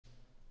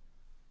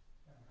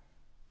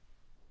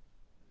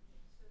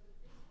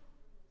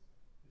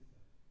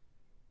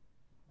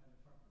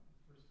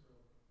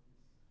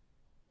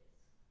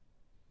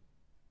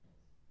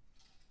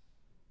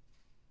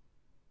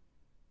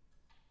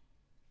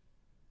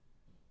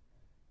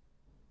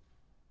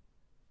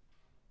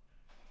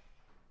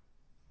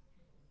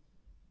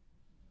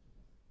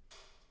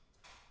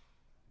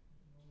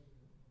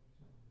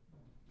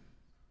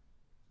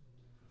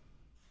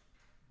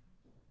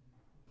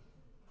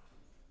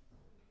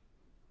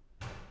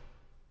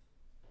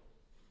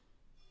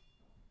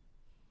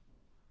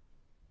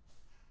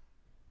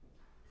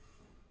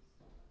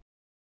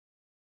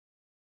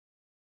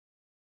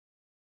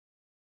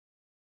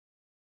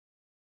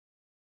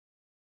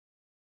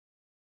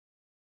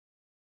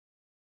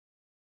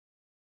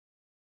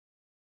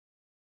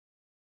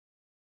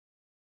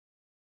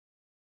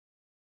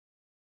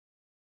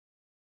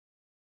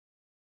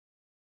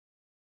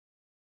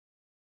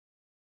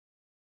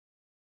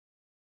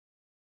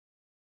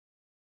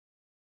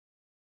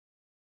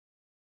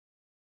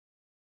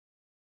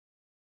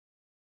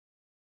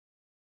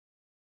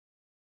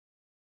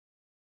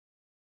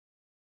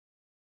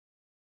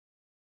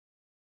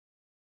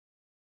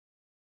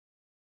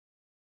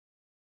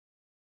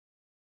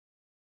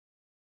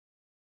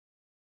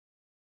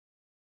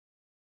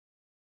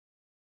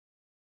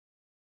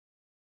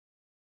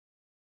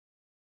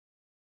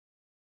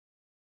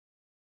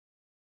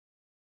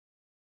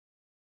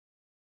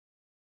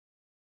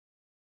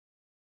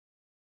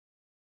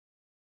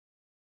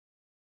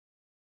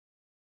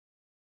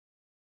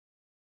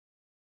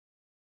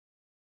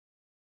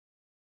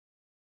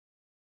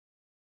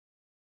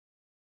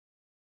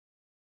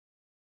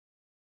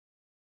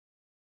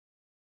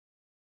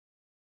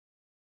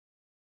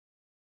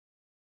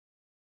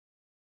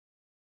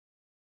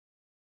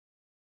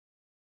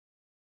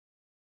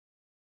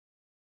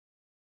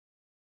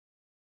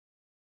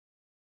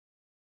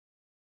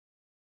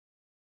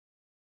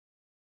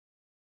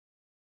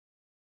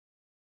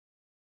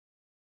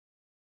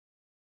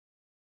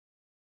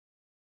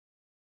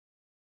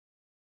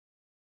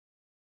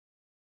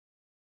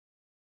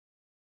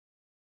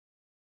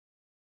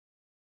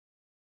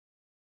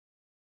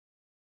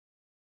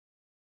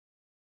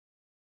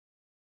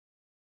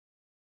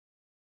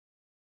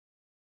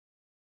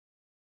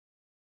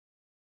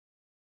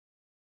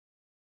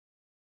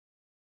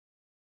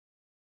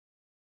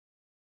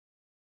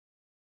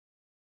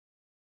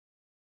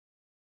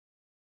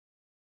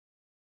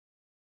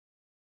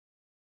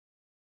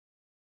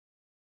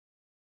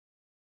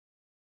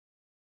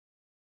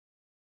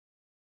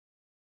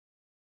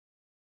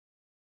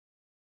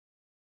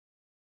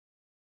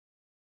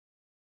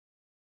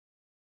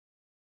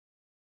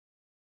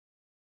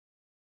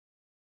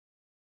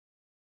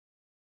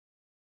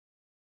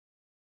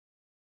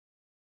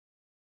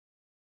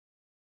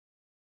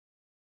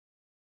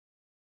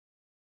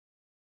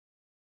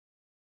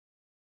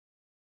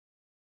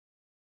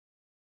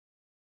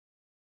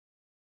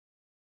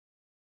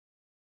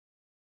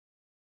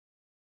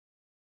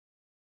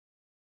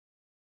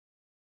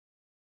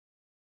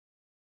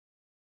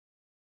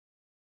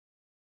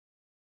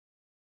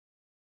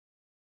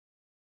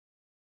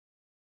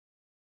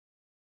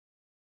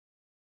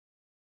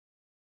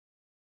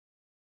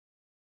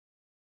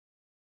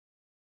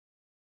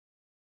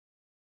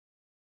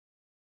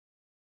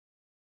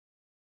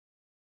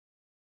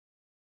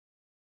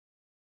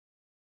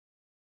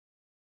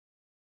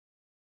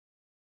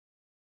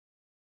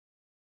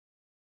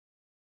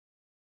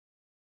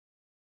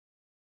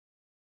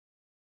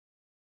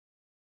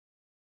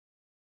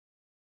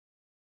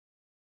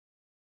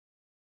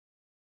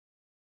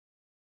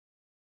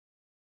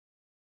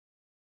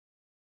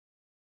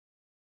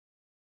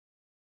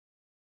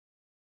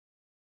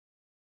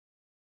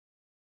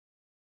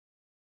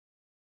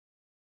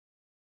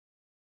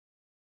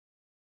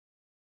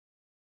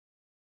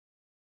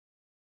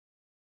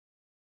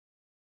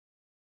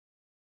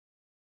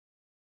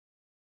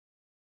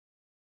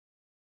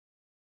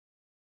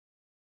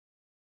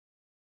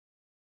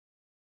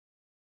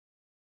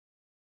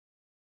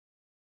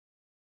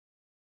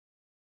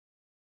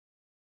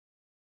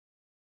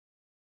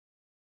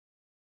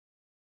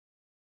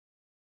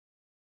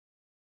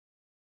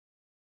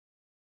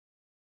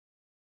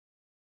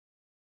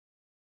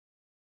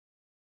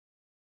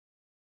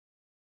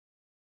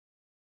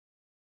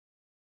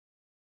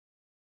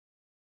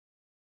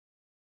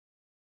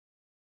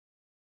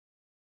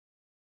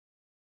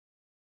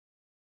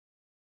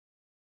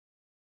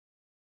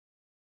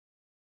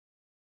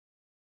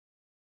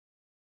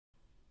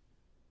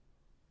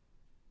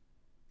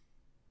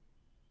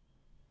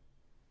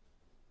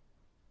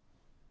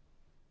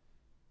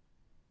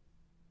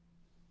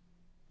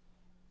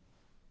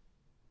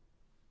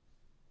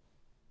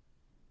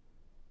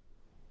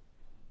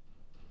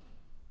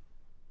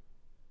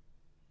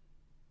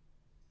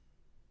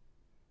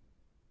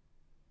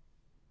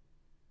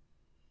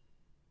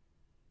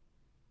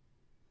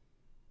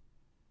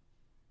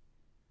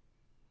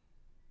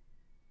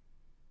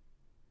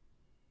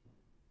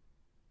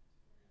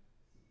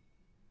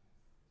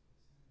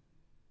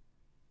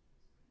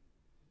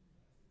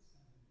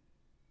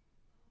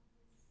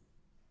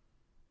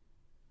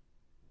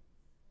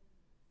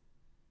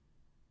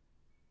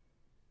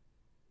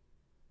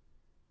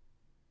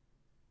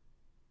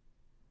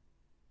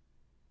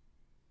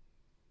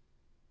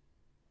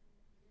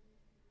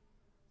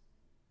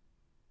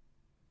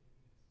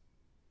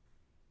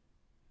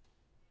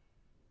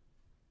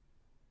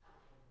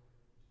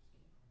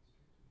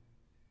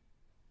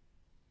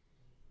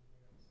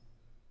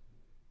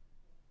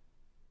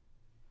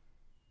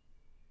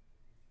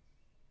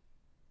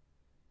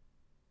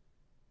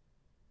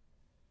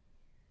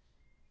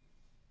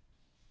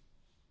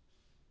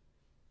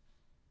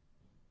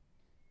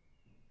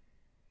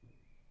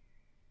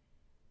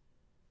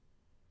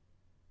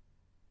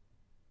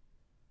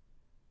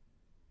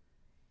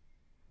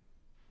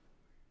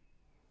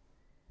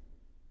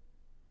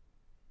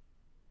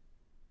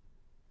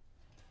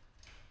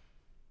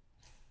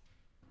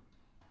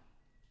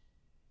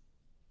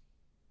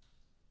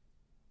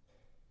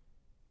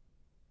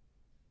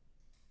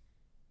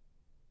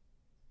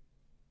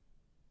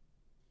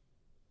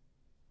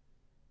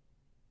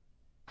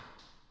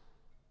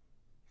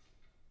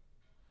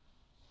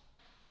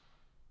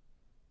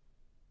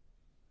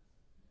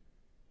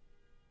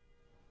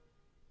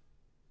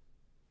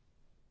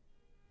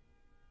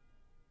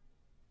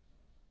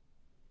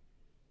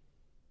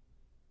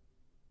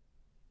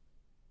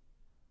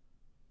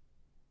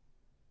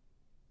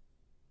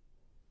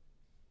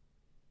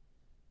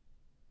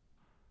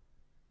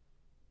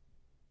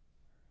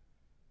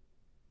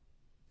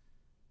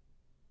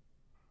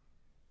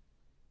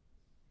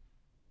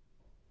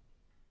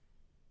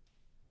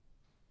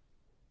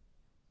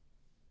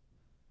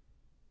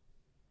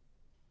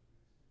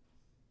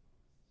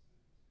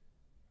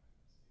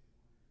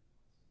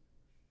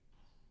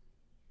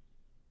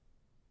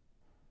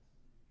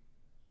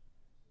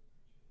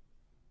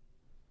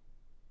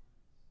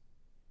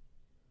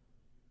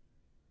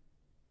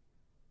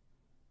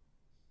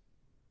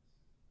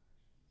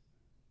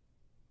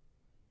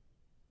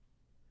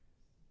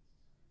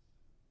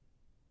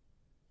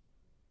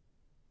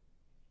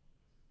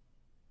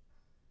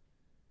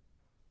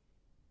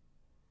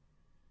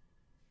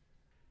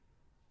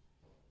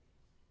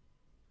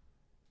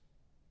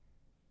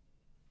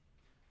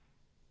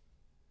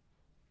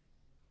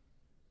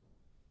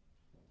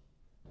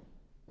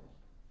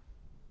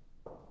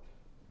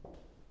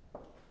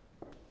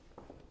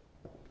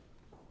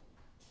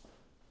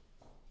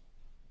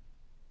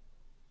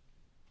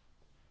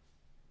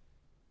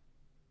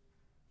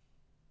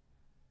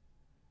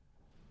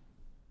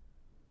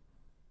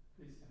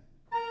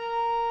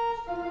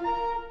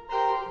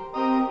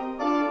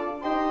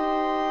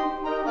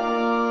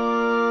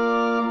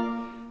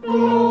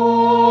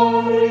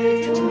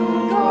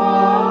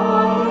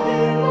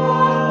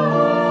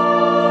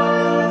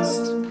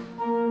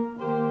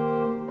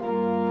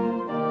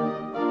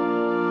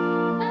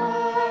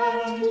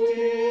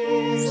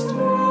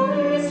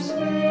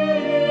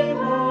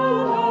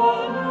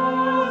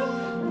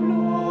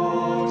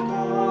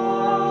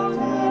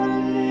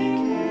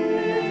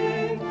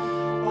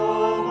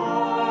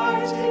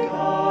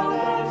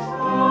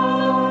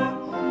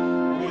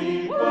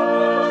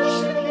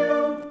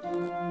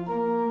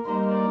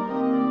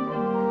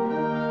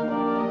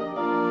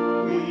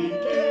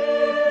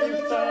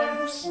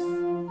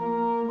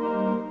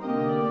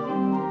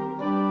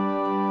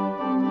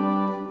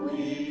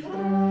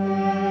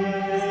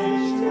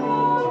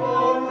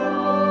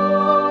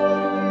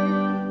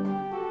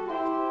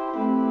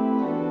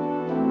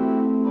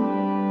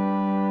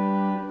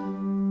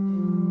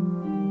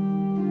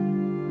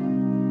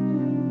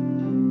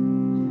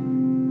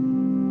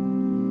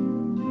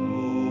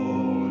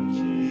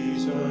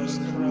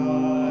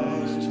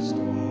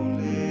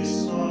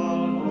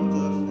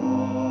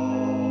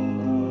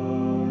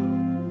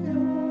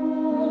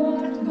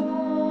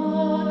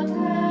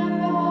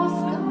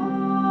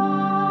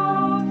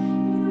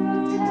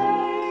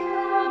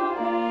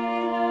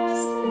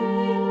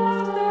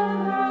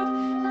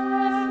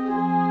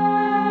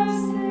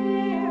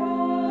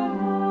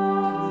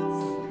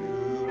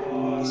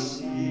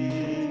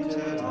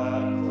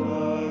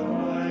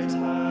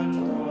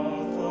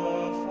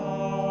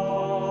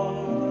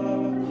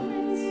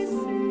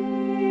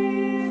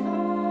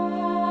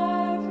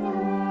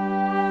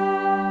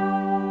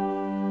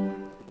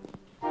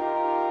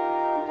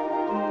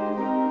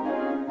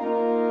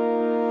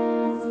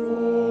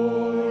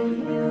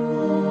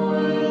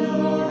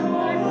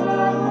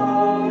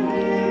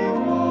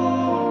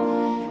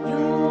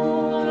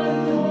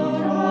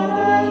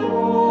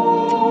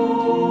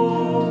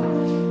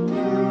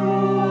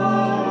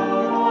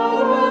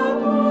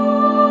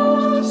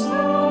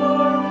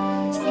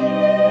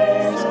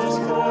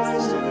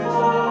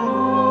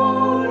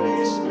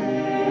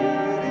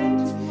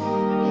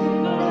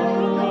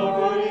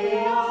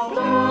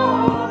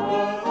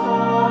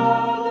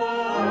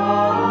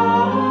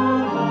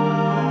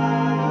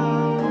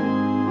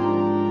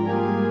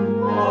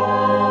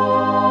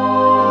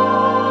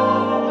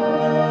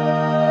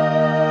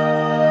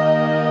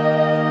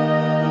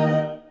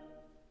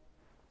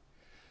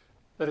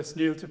us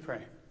kneel to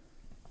pray.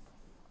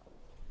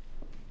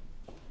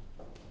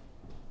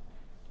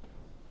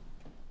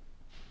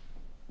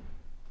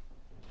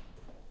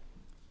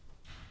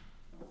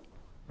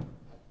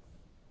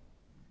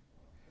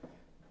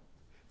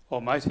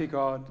 Almighty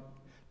God,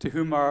 to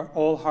whom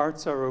all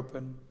hearts are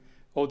open,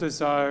 all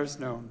desires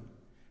known,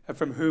 and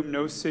from whom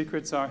no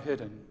secrets are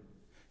hidden,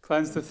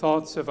 cleanse the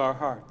thoughts of our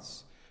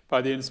hearts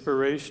by the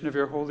inspiration of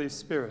your Holy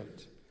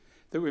Spirit,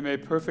 that we may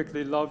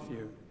perfectly love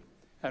you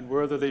and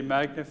worthily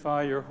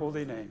magnify your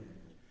holy name,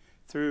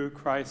 through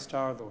Christ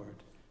our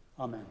Lord.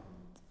 Amen.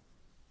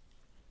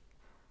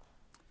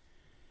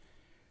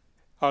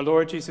 Our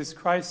Lord Jesus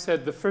Christ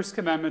said, the first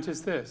commandment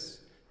is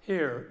this: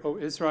 Hear, O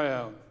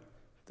Israel,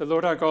 the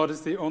Lord our God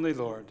is the only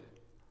Lord.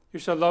 You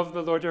shall love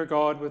the Lord your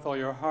God with all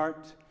your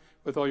heart,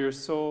 with all your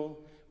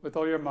soul, with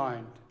all your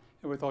mind,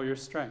 and with all your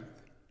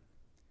strength.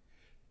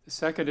 The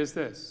second is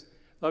this: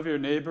 love your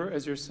neighbor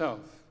as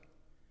yourself.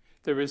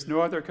 There is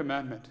no other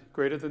commandment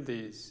greater than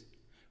these.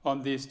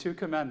 On these two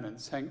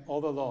commandments hang all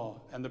the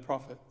law and the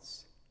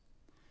prophets.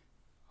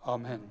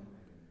 Amen.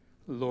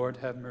 Lord,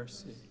 have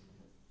mercy.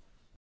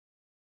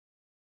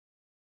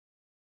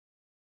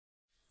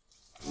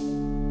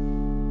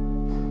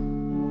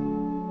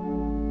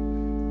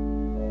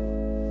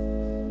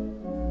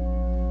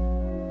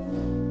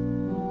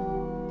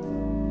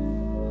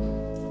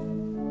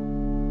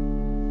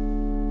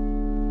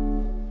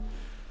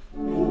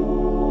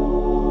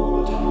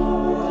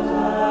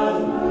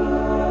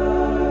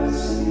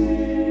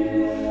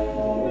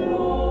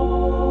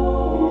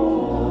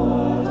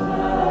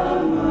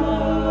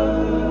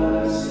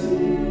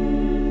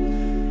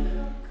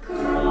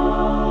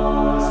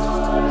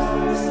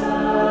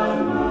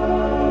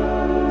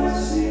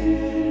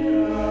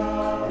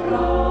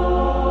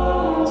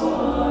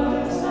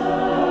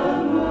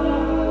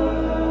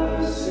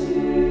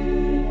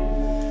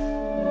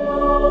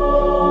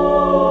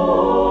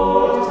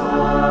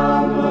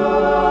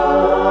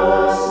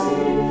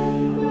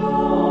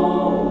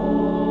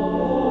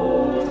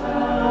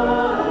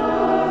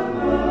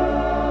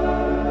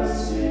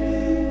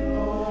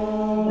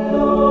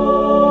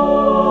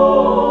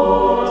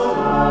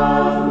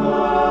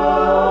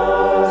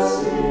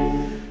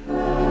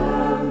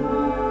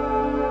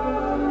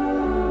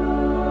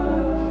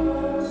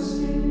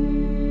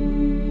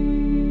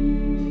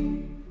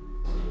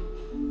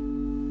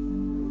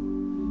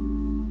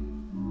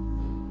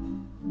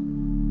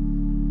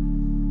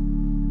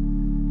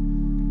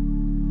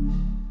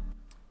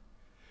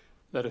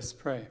 Let us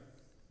pray.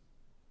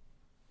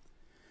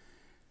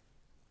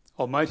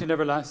 Almighty and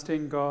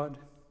everlasting God,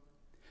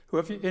 who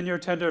have in your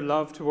tender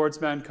love towards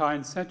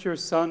mankind sent your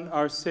Son,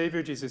 our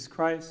Savior, Jesus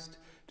Christ,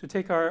 to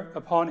take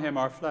upon him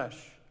our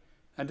flesh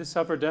and to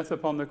suffer death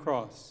upon the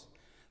cross,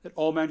 that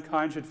all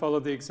mankind should follow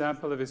the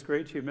example of his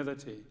great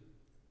humility,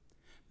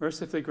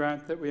 mercifully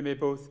grant that we may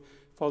both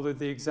follow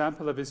the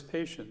example of his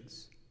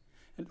patience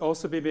and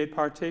also be made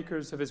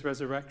partakers of his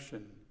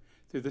resurrection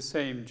through the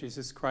same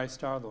Jesus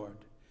Christ our Lord.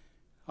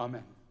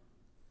 Amen.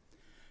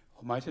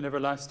 Almighty and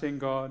everlasting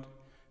God,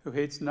 who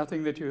hates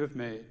nothing that you have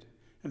made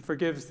and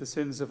forgives the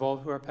sins of all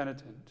who are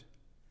penitent,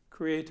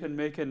 create and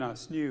make in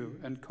us new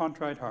and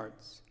contrite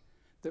hearts,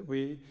 that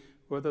we,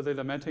 worthily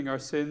lamenting our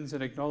sins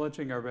and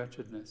acknowledging our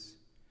wretchedness,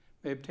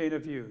 may obtain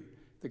of you,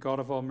 the God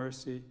of all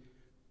mercy,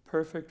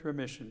 perfect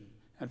remission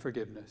and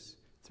forgiveness,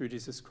 through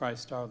Jesus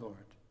Christ our Lord.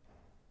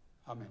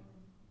 Amen.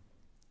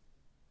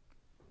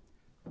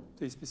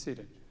 Please be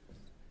seated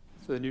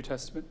for the New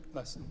Testament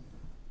lesson.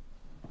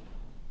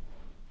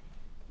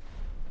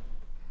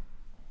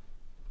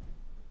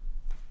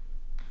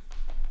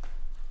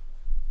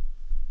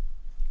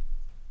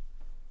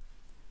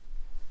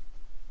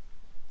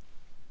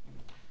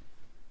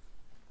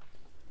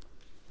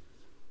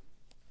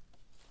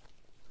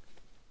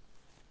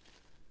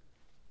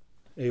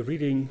 A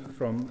reading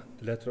from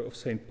the letter of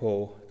St.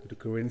 Paul to the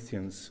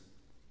Corinthians.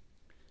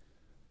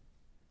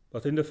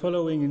 But in the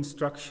following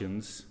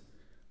instructions,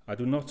 I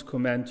do not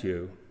command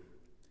you,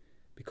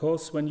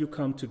 because when you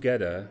come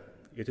together,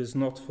 it is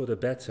not for the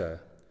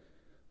better,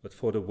 but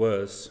for the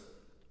worse.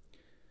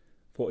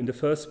 For in the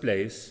first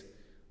place,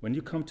 when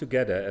you come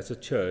together as a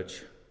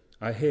church,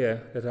 I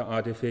hear that there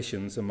are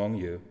divisions among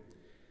you,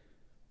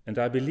 and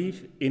I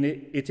believe in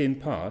it in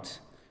part,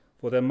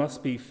 for there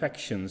must be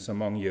factions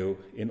among you,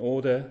 in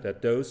order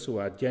that those who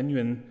are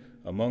genuine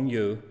among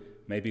you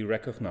may be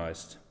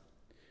recognized.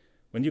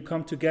 When you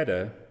come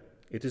together,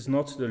 it is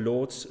not the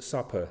Lord's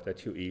Supper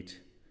that you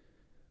eat.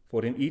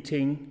 For in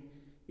eating,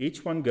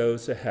 each one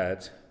goes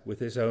ahead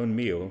with his own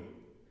meal.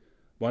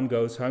 One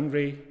goes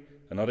hungry,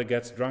 another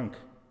gets drunk.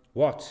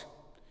 What?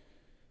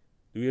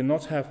 Do you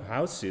not have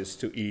houses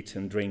to eat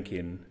and drink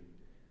in?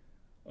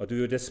 Or do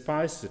you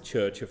despise the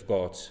church of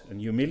God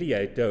and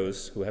humiliate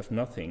those who have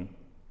nothing?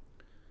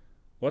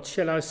 What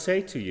shall I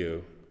say to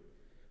you?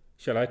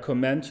 Shall I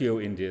commend you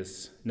in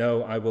this?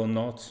 No, I will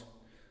not.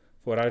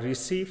 For I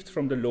received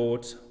from the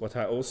Lord what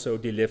I also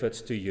delivered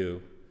to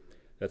you,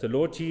 that the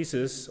Lord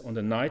Jesus, on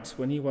the night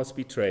when he was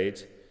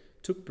betrayed,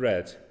 took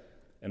bread,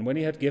 and when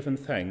he had given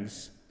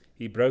thanks,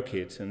 he broke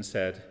it and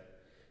said,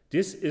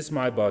 This is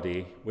my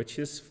body, which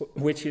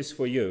is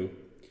for you.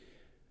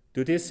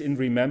 Do this in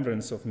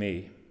remembrance of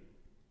me.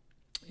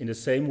 In the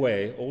same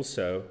way,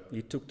 also,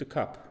 he took the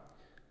cup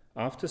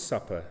after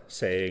supper,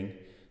 saying,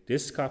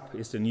 This cup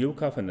is the new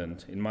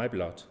covenant in my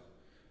blood.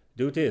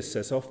 Do this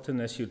as often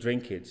as you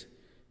drink it,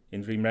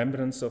 in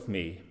remembrance of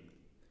me.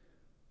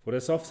 For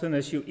as often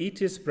as you eat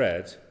this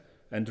bread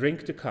and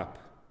drink the cup,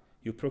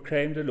 you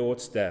proclaim the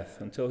Lord's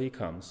death until he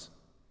comes.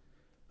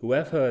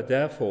 Whoever,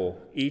 therefore,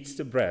 eats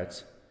the bread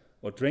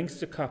or drinks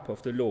the cup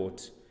of the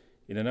Lord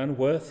in an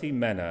unworthy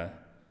manner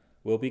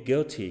will be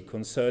guilty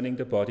concerning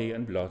the body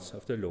and blood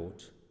of the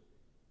Lord.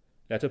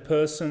 Let a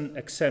person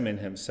examine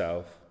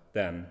himself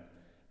then,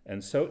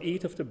 and so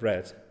eat of the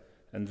bread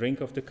and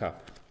drink of the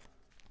cup.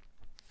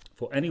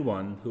 For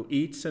anyone who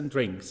eats and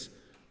drinks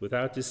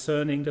without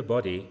discerning the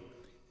body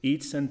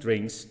eats and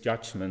drinks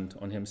judgment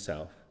on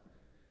himself.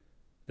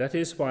 That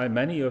is why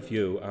many of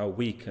you are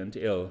weak and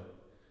ill,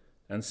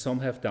 and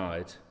some have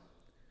died.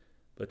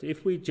 But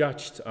if we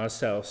judged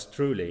ourselves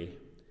truly,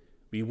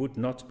 we would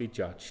not be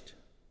judged.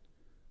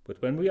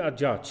 But when we are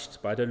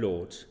judged by the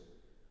Lord,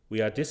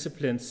 we are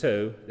disciplined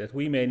so that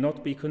we may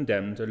not be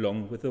condemned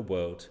along with the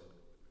world.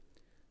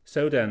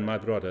 So then, my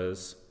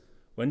brothers,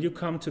 when you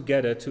come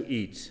together to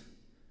eat,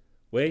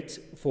 wait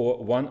for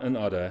one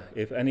another.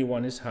 If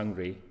anyone is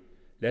hungry,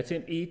 let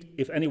him eat.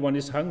 If anyone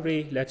is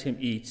hungry, let him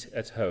eat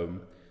at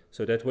home,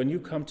 so that when you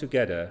come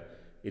together,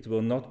 it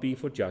will not be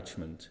for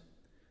judgment.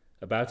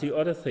 About the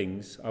other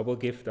things, I will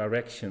give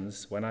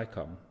directions when I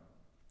come.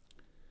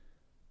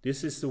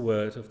 This is the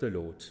word of the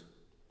Lord.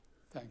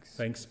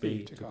 Thanks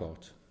be to God.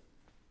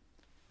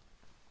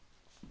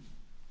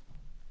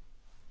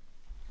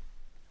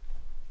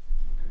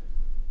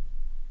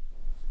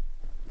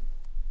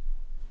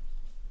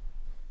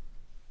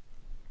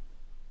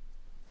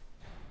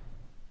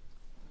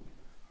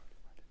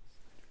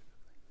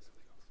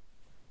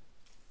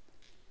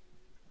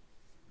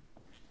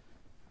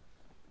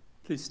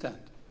 Please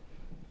stand.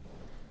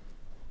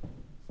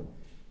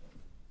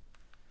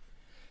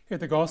 Hear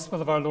the gospel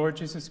of our Lord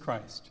Jesus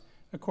Christ,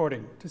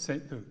 according to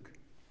St. Luke.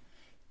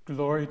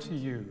 Glory to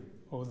you,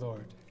 O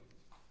Lord.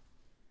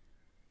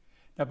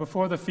 Now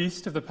before the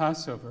feast of the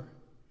Passover,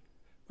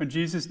 when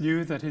Jesus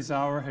knew that his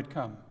hour had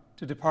come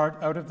to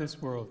depart out of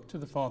this world to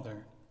the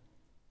Father,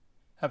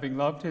 having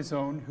loved his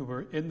own who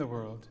were in the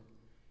world,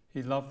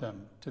 he loved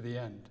them to the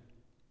end.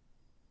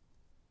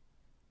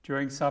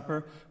 During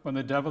supper, when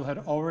the devil had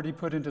already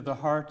put into the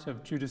heart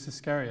of Judas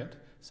Iscariot,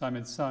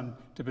 Simon's son,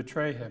 to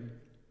betray him,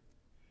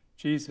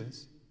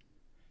 Jesus,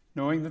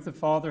 knowing that the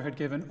Father had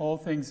given all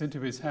things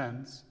into his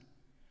hands,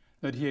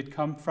 that he had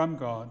come from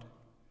God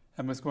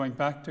and was going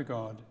back to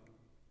God,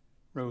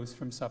 rose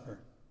from supper.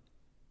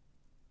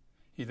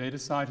 He laid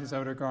aside his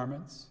outer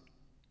garments,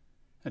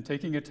 and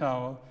taking a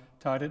towel,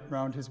 tied it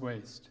round his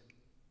waist.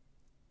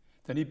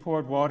 Then he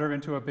poured water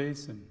into a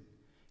basin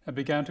and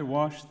began to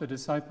wash the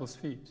disciples'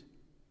 feet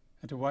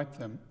and to wipe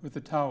them with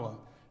the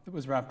towel that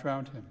was wrapped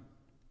round him.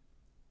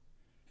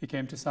 He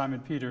came to Simon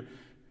Peter,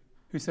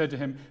 who said to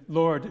him,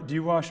 Lord, do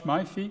you wash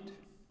my feet?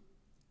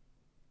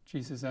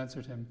 Jesus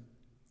answered him,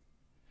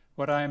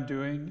 What I am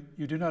doing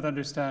you do not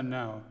understand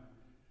now,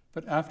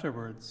 but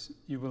afterwards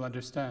you will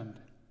understand.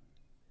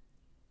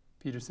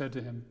 Peter said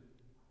to him,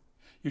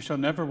 You shall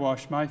never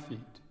wash my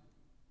feet.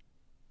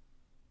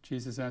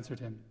 Jesus answered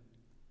him,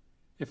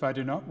 If I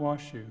do not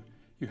wash you,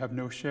 you have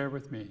no share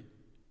with me.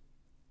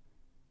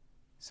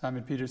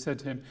 Simon Peter said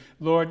to him,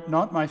 Lord,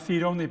 not my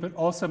feet only, but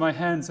also my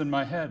hands and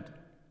my head.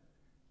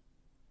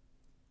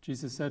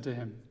 Jesus said to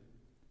him,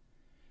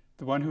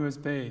 The one who is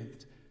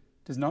bathed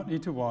does not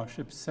need to wash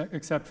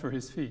except for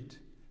his feet,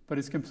 but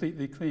is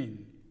completely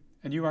clean,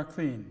 and you are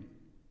clean,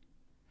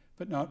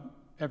 but not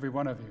every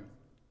one of you.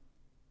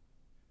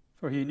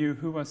 For he knew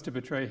who was to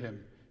betray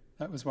him.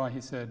 That was why he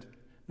said,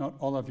 Not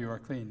all of you are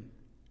clean.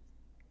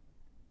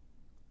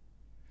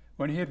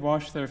 When he had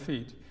washed their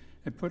feet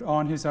and put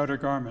on his outer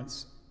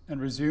garments and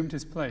resumed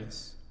his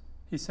place,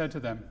 he said to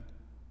them,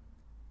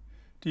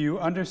 Do you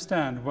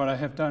understand what I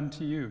have done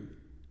to you?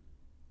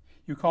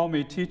 You call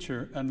me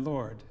teacher and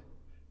Lord,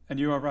 and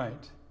you are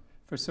right,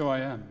 for so I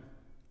am.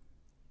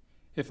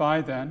 If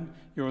I then,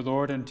 your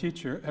Lord and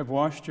teacher, have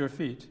washed your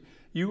feet,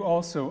 you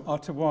also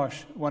ought to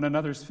wash one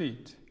another's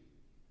feet.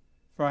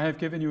 For I have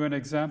given you an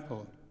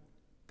example,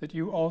 that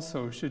you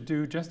also should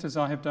do just as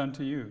I have done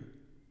to you.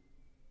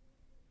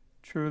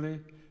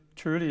 Truly,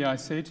 truly I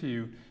say to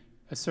you,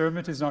 a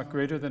servant is not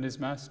greater than his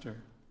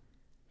master,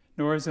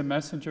 nor is a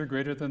messenger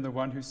greater than the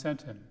one who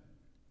sent him.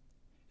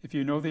 If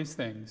you know these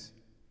things,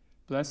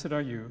 blessed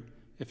are you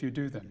if you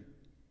do them.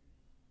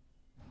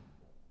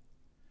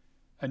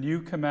 A new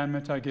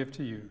commandment I give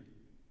to you,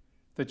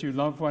 that you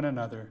love one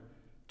another,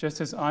 just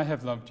as I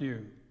have loved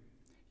you.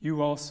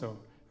 You also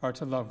are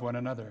to love one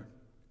another.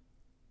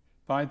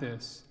 By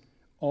this,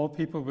 all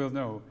people will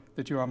know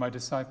that you are my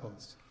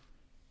disciples,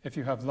 if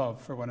you have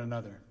love for one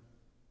another.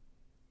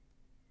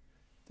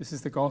 This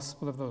is the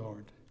gospel of the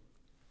Lord.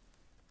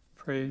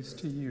 Praise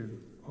to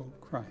you, O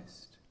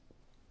Christ.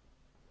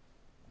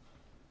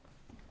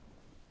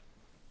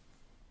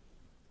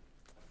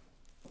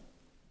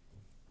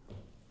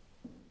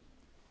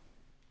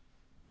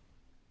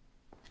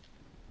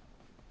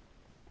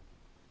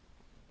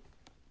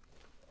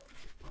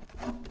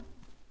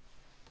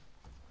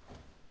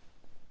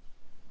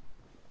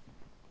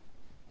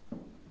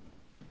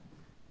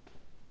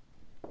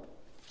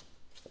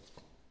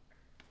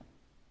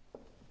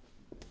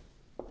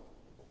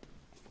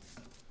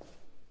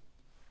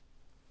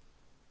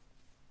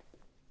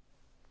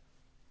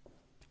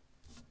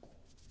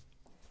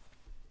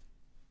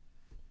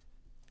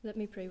 Let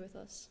me pray with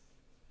us.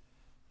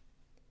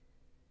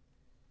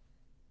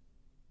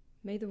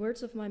 May the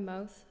words of my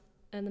mouth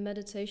and the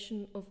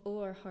meditation of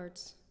all our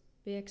hearts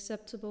be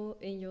acceptable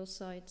in your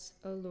sight,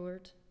 O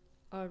Lord,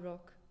 our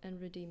rock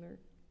and redeemer.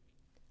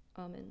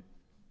 Amen.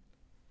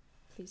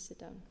 Please sit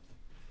down.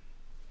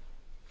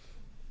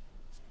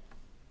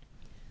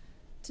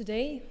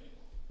 Today,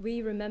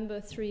 we remember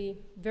 3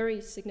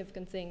 very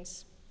significant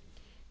things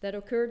that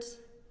occurred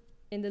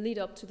in the lead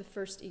up to the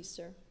first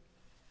Easter.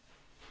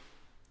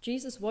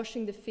 Jesus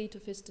washing the feet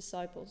of his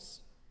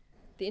disciples,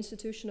 the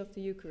institution of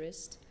the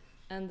Eucharist,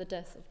 and the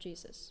death of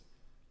Jesus.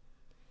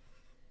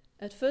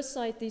 At first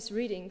sight, these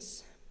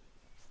readings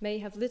may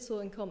have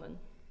little in common.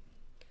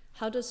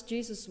 How does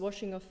Jesus'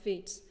 washing of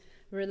feet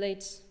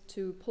relate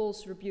to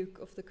Paul's rebuke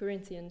of the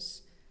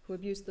Corinthians who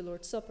abused the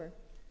Lord's Supper?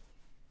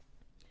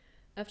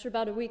 After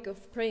about a week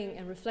of praying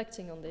and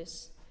reflecting on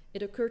this,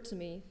 it occurred to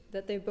me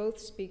that they both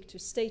speak to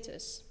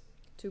status,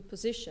 to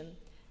position,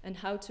 and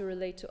how to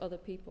relate to other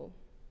people.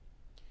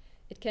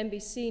 It can be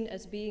seen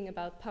as being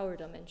about power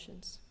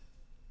dimensions.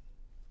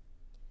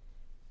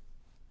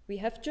 We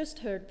have just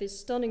heard this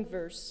stunning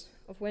verse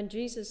of when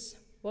Jesus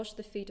washed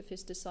the feet of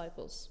his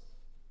disciples.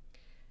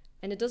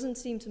 And it doesn't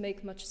seem to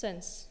make much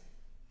sense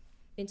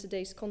in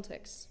today's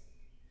context.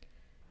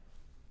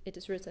 It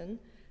is written,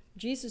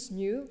 Jesus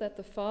knew that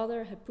the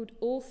Father had put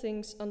all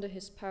things under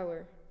his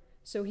power,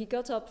 so he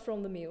got up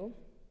from the meal,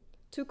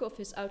 took off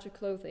his outer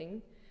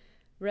clothing,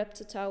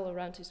 wrapped a towel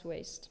around his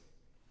waist,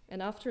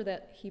 and after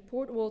that he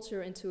poured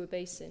water into a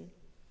basin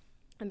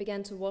and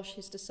began to wash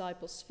his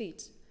disciples'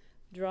 feet,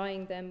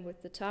 drying them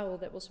with the towel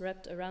that was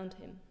wrapped around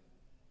him.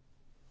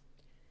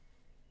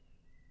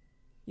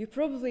 You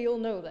probably all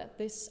know that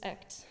this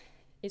act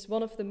is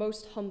one of the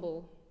most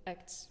humble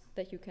acts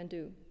that you can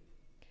do,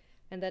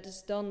 and that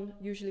is done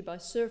usually by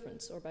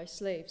servants or by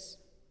slaves.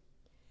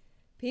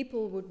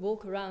 People would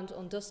walk around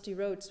on dusty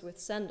roads with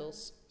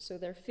sandals, so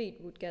their feet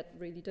would get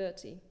really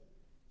dirty.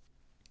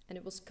 And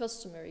it was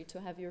customary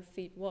to have your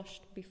feet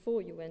washed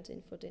before you went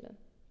in for dinner.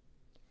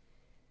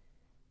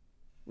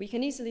 We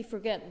can easily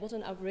forget what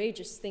an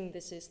outrageous thing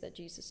this is that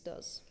Jesus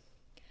does.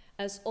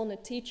 As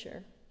honored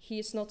teacher, he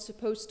is not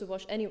supposed to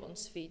wash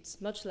anyone's feet,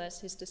 much less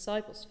his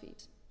disciples'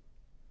 feet.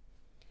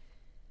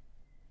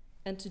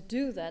 And to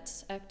do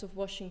that act of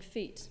washing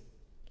feet,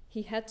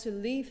 he had to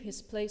leave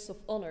his place of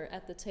honor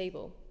at the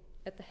table,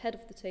 at the head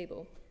of the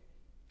table,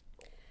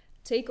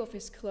 take off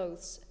his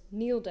clothes,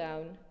 kneel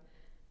down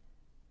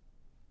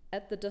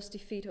at the dusty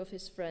feet of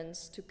his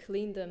friends to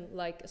clean them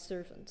like a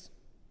servant.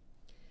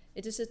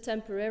 It is a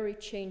temporary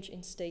change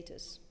in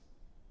status.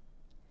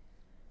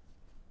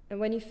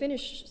 And when he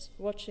finishes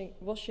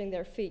washing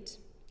their feet,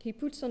 he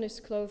puts on his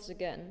clothes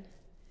again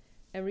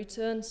and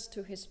returns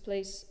to his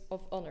place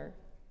of honor.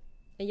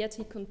 And yet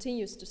he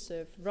continues to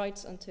serve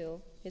right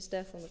until his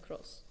death on the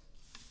cross.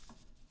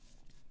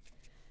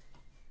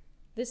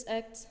 This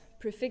act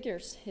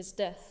prefigures his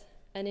death,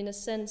 and in a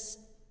sense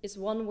is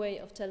one way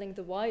of telling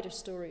the wider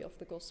story of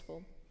the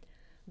gospel.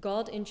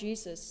 God in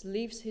Jesus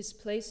leaves his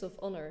place of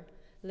honor,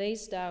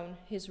 lays down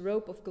his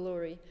robe of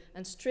glory,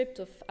 and stripped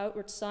of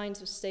outward signs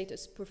of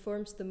status,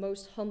 performs the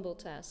most humble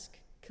task,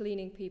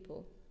 cleaning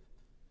people.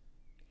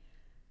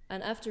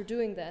 And after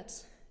doing that,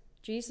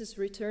 Jesus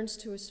returns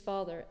to his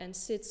Father and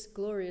sits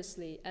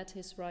gloriously at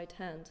his right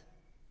hand.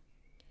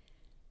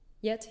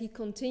 Yet he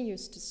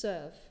continues to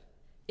serve,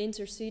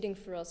 interceding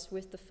for us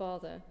with the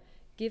Father,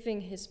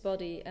 giving his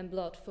body and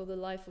blood for the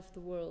life of the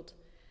world,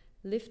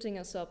 lifting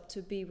us up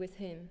to be with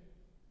him.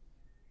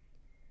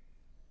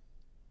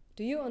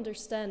 Do you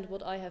understand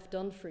what I have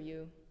done for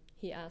you?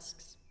 He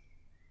asks.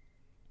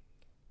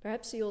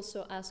 Perhaps he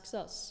also asks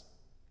us,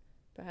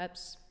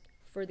 perhaps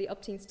for the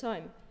upteenth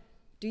time,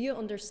 do you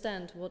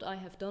understand what I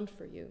have done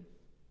for you?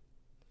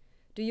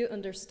 Do you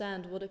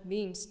understand what it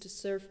means to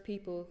serve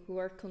people who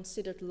are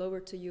considered lower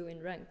to you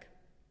in rank?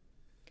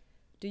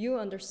 Do you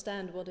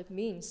understand what it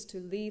means to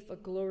leave a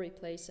glory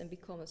place and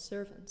become a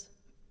servant?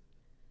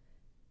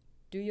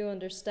 Do you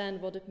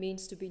understand what it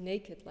means to be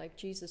naked like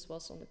Jesus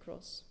was on the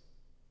cross?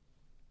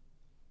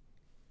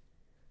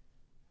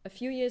 A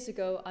few years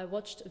ago, I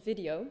watched a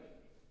video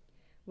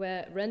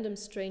where random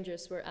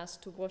strangers were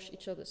asked to wash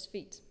each other's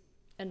feet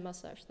and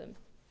massage them.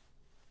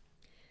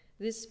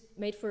 This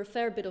made for a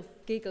fair bit of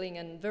giggling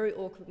and very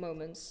awkward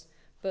moments,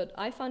 but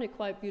I found it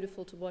quite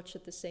beautiful to watch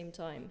at the same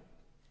time.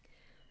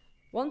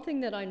 One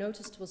thing that I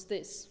noticed was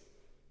this.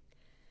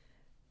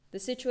 The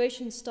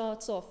situation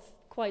starts off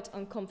quite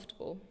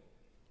uncomfortable,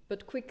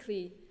 but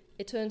quickly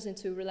it turns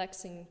into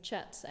relaxing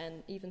chats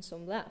and even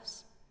some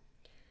laughs.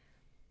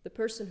 The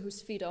person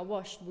whose feet are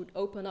washed would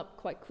open up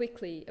quite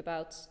quickly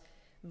about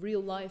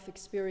real life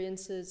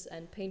experiences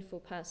and painful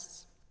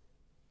pasts,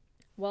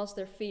 whilst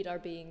their feet are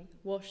being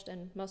washed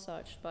and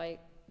massaged by a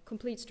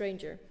complete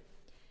stranger.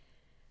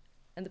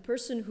 And the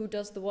person who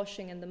does the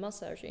washing and the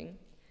massaging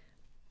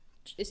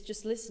is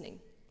just listening.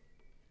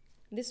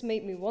 This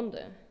made me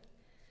wonder.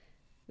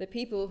 The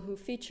people who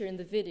feature in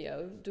the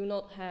video do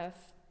not have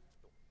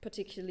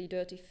particularly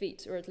dirty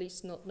feet, or at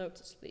least not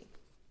noticeably.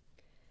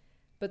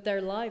 But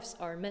their lives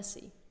are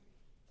messy.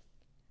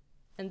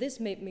 And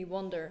this made me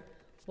wonder,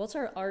 what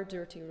are our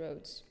dirty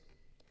roads?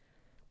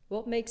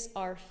 What makes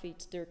our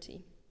feet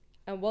dirty?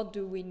 And what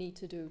do we need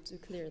to do to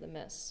clear the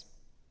mess?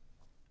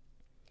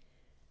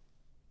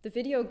 The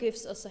video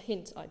gives us a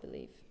hint, I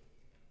believe.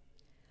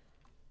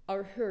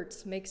 Our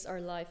hurt makes our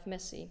life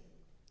messy.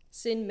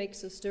 Sin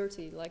makes us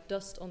dirty, like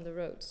dust on the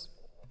roads.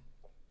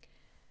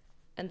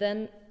 And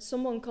then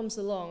someone comes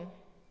along,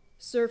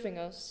 serving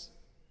us,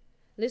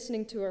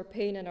 listening to our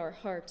pain and our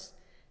heart,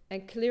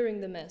 and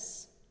clearing the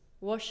mess,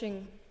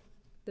 washing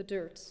the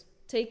dirt,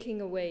 taking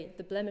away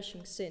the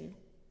blemishing sin.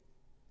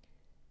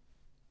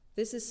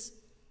 This is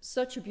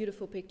such a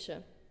beautiful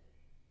picture.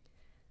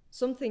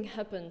 Something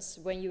happens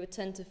when you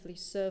attentively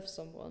serve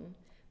someone,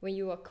 when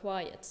you are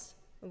quiet,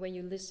 and when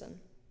you listen.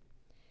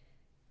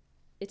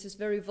 It is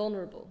very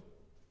vulnerable.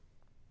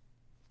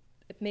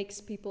 It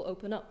makes people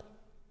open up.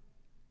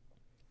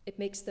 It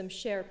makes them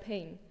share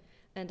pain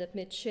and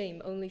admit shame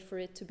only for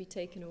it to be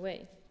taken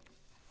away.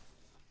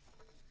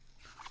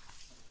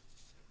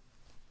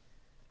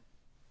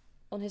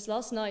 On his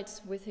last night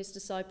with his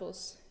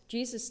disciples,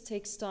 Jesus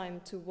takes time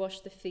to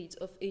wash the feet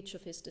of each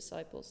of his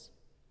disciples.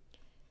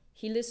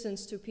 He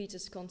listens to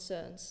Peter's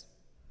concerns,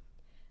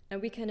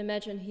 and we can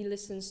imagine he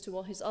listens to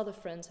what his other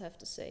friends have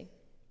to say.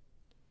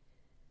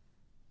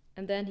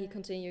 And then he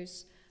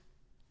continues,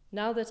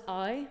 "Now that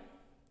I,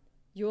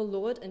 your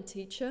Lord and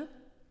teacher,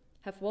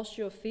 have washed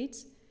your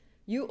feet,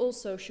 you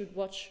also should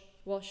wash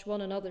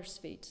one another's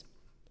feet.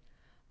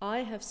 I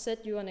have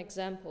set you an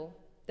example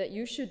that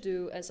you should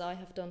do as I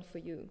have done for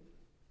you."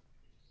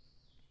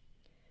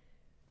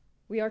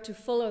 We are to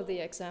follow the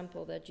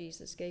example that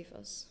Jesus gave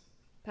us.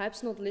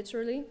 Perhaps not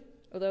literally,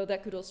 although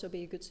that could also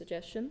be a good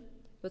suggestion,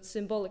 but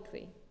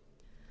symbolically.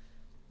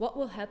 What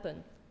will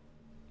happen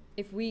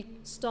if we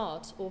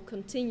start or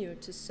continue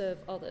to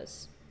serve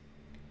others?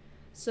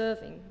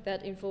 Serving,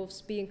 that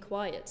involves being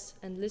quiet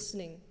and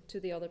listening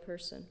to the other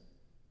person.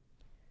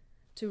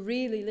 To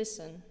really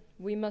listen,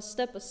 we must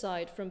step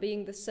aside from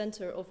being the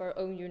center of our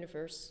own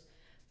universe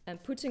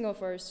and putting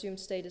off our assumed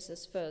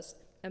statuses first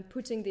and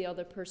putting the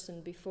other person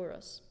before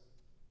us.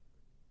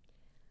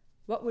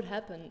 What would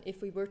happen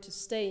if we were to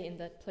stay in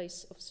that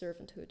place of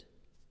servanthood?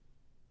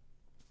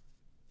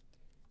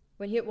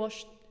 When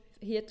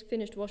he had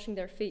finished washing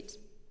their feet,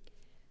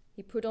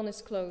 he put on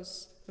his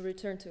clothes and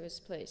returned to his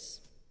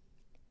place.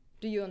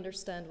 Do you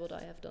understand what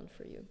I have done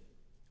for you?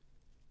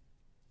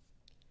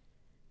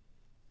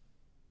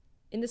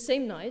 In the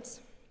same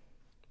night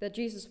that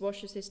Jesus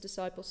washes his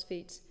disciples'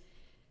 feet,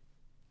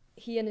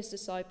 he and his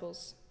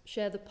disciples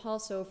share the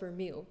Passover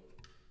meal,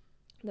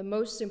 the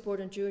most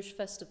important Jewish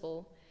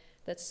festival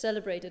that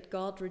celebrated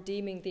God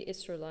redeeming the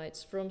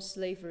Israelites from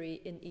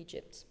slavery in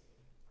Egypt.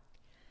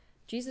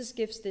 Jesus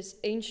gives this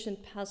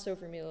ancient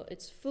Passover meal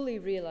its fully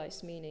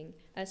realized meaning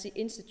as he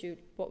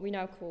institutes what we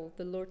now call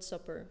the Lord's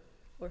Supper,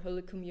 or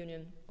Holy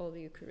Communion, or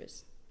the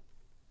Eucharist.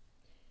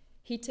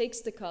 He takes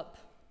the cup,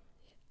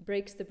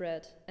 breaks the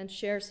bread, and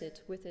shares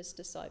it with his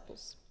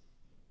disciples.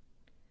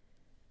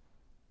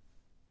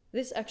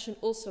 This action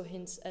also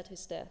hints at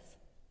his death.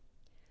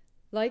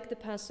 Like the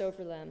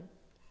Passover lamb,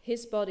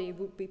 his body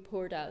would be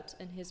poured out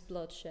and his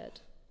blood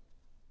shed.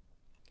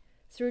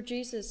 Through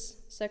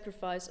Jesus'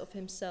 sacrifice of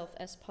himself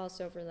as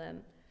Passover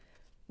lamb,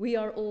 we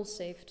are all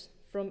saved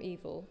from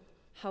evil,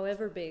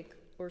 however big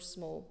or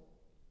small.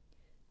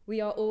 We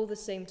are all the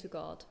same to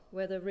God,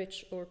 whether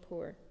rich or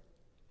poor.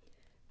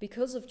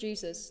 Because of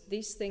Jesus,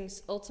 these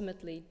things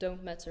ultimately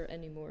don't matter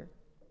anymore.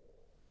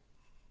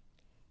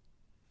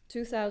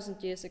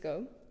 2,000 years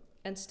ago,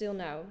 and still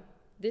now,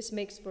 this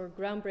makes for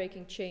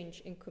groundbreaking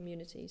change in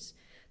communities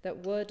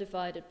that were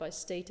divided by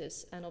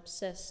status and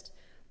obsessed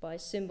by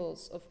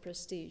symbols of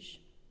prestige.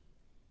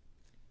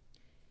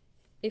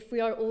 If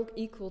we are all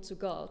equal to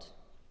God,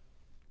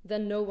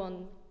 then no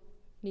one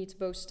needs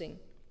boasting.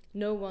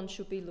 No one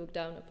should be looked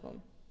down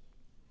upon.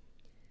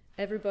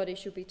 Everybody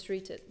should be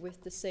treated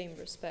with the same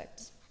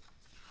respect.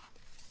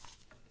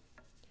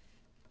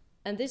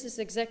 And this is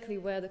exactly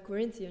where the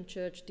Corinthian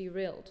church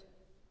derailed.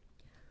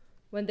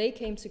 When they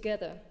came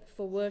together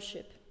for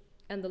worship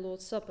and the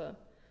Lord's Supper,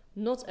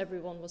 not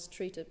everyone was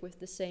treated with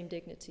the same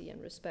dignity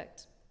and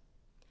respect.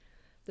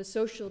 The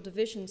social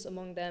divisions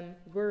among them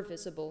were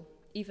visible,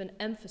 even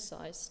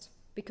emphasized,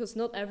 because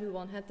not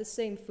everyone had the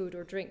same food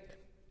or drink.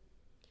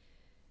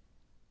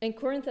 In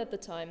Corinth at the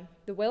time,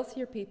 the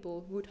wealthier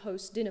people would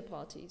host dinner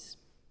parties,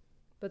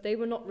 but they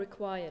were not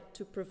required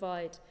to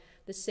provide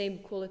the same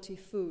quality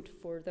food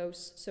for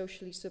those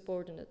socially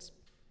subordinate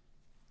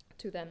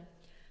to them,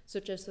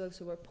 such as those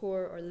who were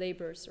poor or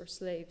laborers or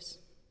slaves.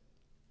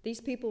 These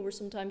people were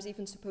sometimes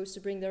even supposed to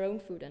bring their own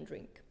food and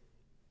drink.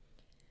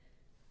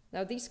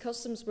 Now, these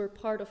customs were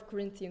part of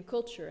Corinthian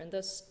culture and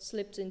thus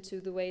slipped into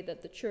the way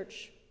that the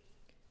church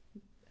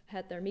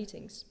had their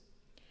meetings.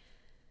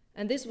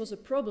 And this was a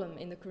problem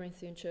in the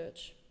Corinthian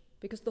church,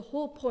 because the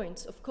whole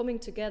point of coming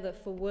together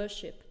for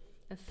worship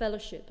and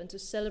fellowship and to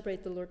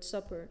celebrate the Lord's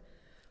Supper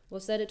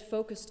was that it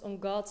focused on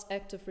God's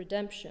act of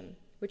redemption,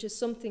 which is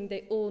something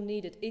they all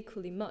needed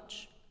equally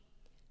much.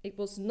 It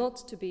was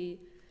not to be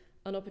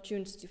an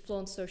opportunity to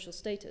flaunt social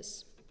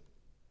status,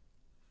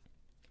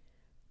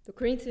 The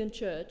Corinthian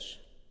church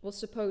was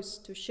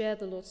supposed to share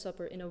the Lord's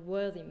Supper in a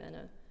worthy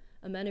manner,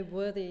 a manner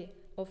worthy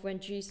of when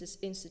Jesus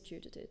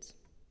instituted it.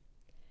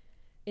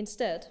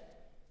 Instead,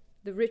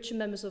 the richer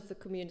members of the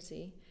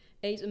community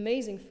ate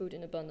amazing food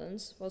in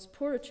abundance, whilst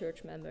poorer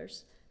church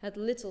members had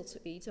little to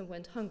eat and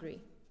went hungry.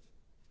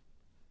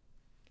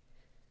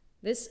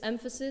 This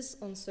emphasis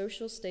on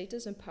social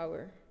status and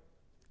power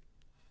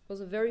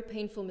was a very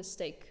painful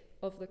mistake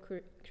of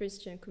the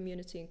Christian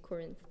community in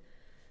Corinth,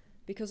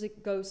 because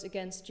it goes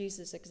against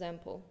Jesus'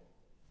 example.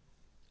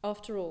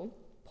 After all,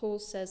 Paul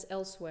says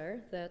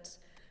elsewhere that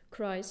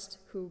Christ,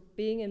 who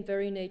being in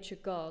very nature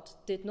God,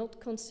 did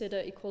not consider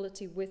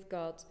equality with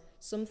God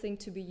something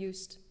to be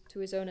used to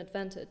his own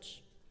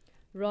advantage.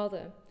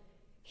 Rather,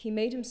 he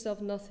made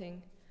himself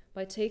nothing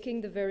by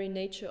taking the very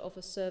nature of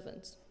a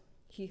servant.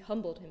 He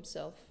humbled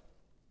himself.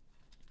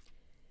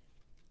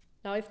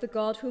 Now, if the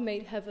God who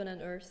made heaven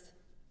and earth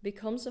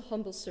becomes a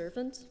humble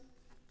servant,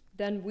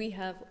 then we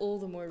have all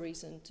the more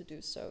reason to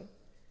do so.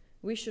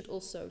 We should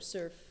also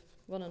serve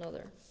one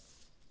another.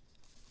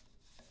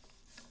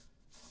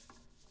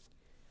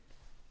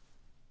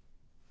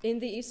 In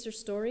the Easter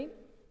story,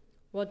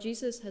 what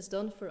Jesus has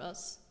done for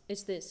us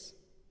is this.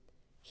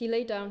 He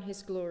laid down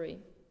his glory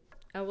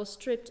and was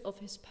stripped of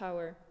his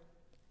power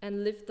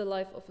and lived the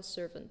life of a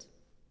servant.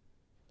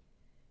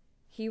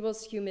 He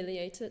was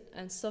humiliated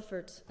and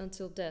suffered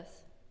until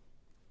death.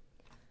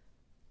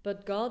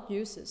 But God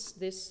uses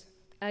this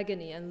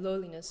agony and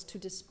lowliness to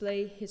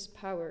display his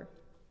power.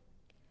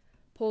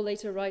 Paul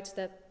later writes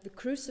that the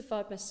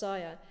crucified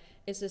Messiah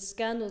is a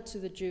scandal to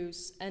the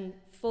Jews and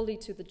folly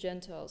to the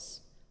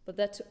Gentiles, but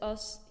that to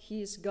us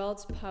he is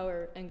God's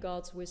power and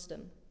God's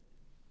wisdom.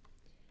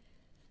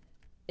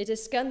 It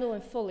is scandal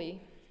and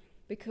folly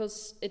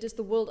because it is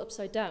the world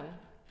upside down.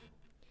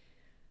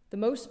 The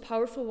most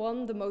powerful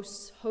one, the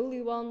most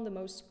holy one, the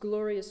most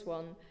glorious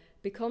one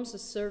becomes a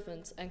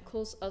servant and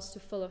calls us to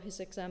follow his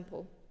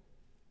example.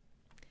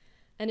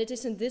 And it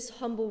is in this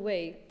humble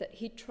way that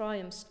he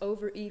triumphs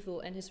over evil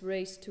and is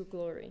raised to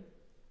glory.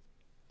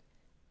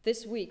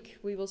 This week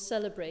we will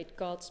celebrate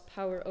God's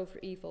power over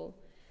evil,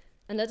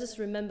 and let us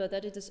remember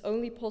that it is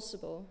only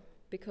possible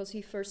because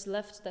he first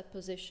left that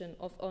position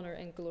of honor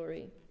and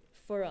glory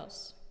for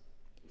us.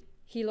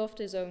 He loved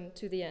his own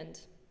to the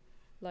end,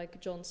 like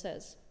John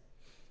says.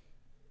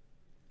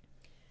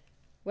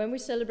 When we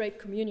celebrate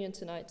communion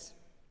tonight,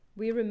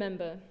 we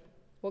remember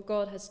what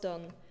God has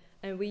done,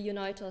 and we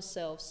unite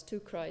ourselves to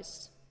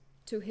Christ,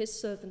 to his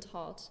servant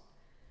heart,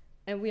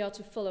 and we are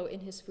to follow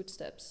in his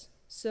footsteps,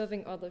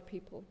 serving other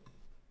people.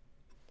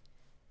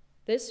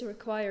 This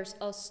requires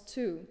us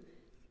too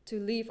to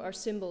leave our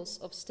symbols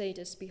of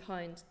status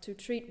behind, to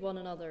treat one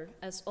another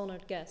as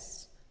honored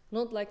guests,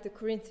 not like the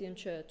Corinthian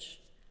church,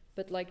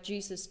 but like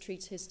Jesus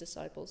treats his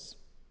disciples.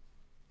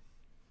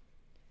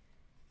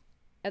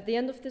 At the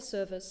end of this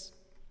service,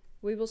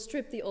 we will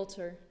strip the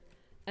altar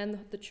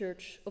and the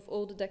church of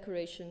all the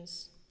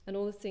decorations and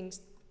all the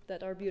things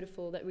that are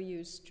beautiful that we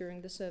use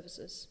during the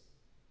services.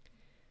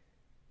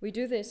 We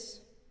do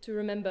this to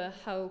remember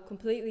how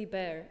completely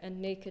bare and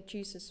naked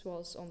Jesus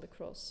was on the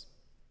cross.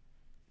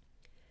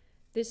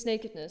 This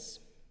nakedness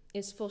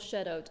is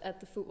foreshadowed at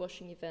the foot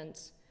washing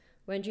event,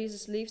 when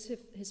Jesus leaves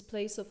his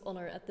place of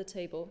honor at the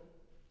table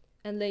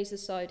and lays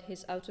aside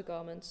his outer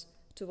garments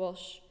to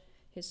wash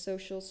his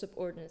social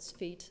subordinate's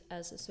feet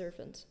as a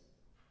servant.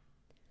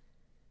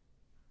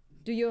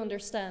 "Do you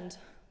understand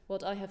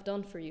what I have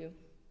done for you?"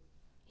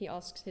 he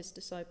asks his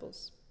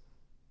disciples.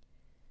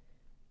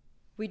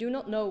 We do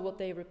not know what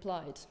they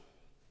replied,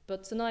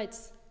 but tonight,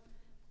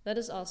 let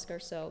us ask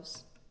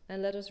ourselves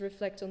and let us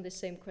reflect on this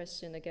same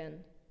question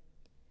again.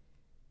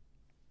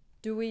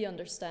 Do we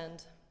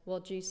understand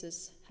what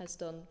Jesus has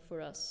done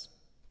for us?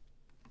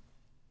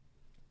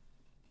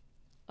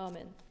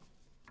 Amen.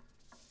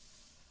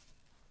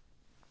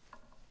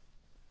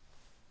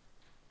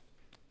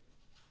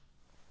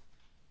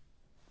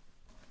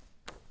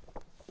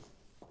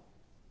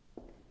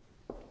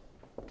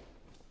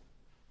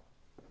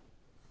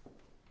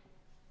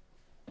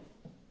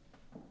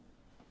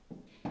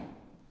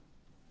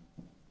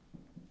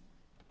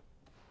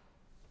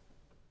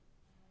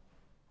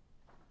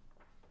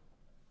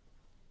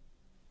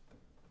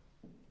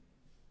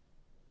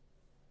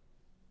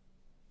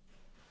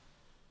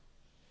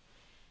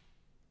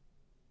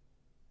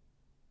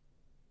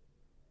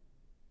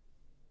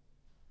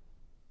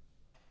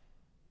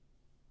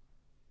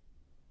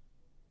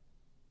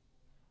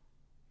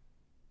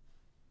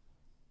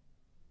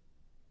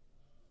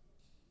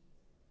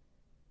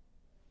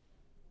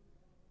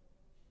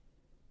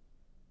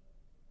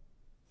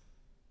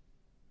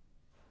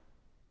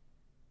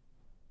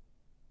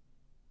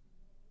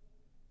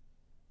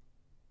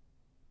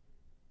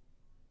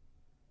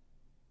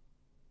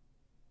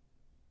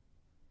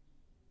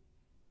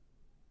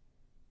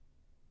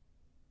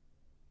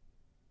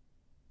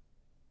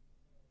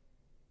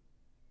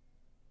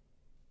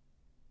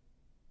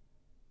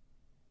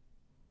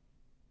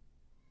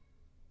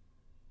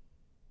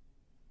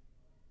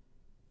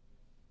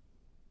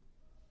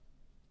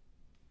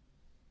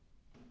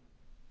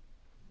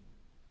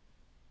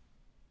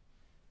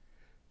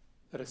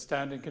 Let us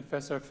stand and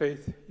confess our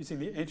faith using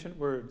the ancient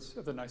words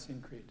of the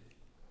Nicene Creed.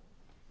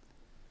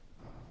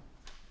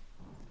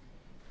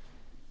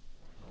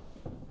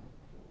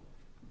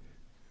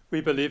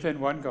 We believe in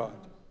one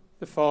God,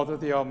 the Father,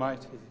 the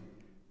Almighty,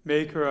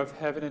 maker of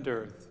heaven and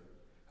earth,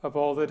 of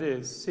all that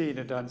is seen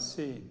and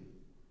unseen.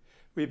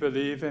 We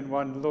believe in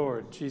one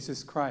Lord,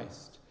 Jesus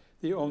Christ,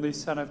 the only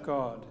Son of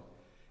God,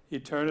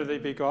 eternally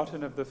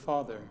begotten of the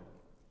Father,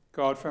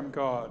 God from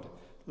God,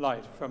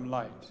 light from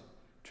light,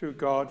 true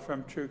God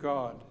from true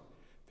God,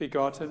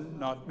 begotten,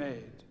 not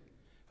made,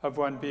 of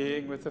one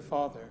being with the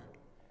Father.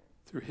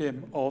 Through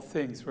him all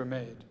things were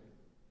made.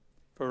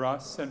 For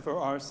us and for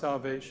our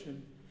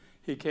salvation,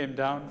 he came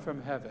down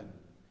from heaven,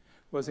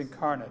 was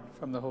incarnate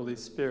from the Holy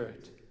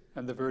Spirit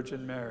and the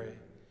Virgin Mary,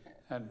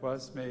 and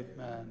was made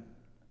man.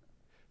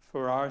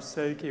 For our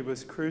sake he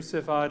was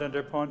crucified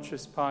under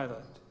Pontius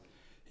Pilate.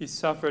 He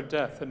suffered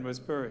death and was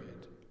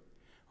buried.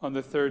 On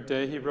the third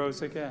day he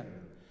rose again,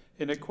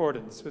 in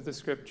accordance with the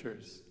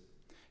Scriptures.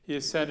 He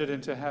ascended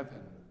into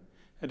heaven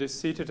and is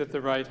seated at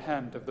the right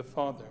hand of the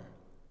Father.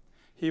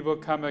 He will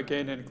come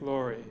again in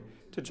glory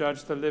to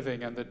judge the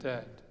living and the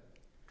dead,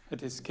 and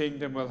his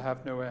kingdom will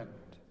have no end.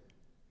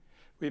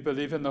 We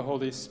believe in the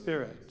Holy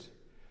Spirit,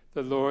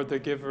 the Lord, the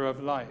giver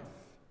of life,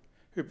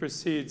 who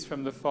proceeds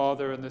from the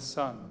Father and the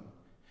Son,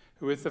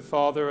 who with the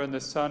Father and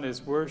the Son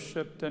is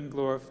worshipped and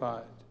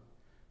glorified,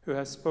 who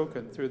has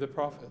spoken through the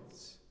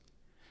prophets.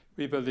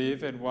 We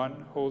believe in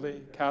one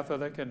holy,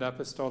 Catholic, and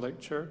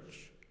Apostolic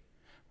Church.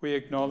 We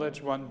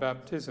acknowledge one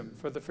baptism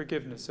for the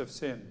forgiveness of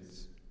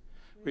sins.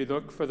 We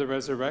look for the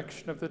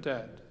resurrection of the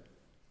dead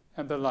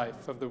and the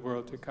life of the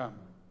world to come.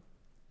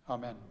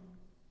 Amen.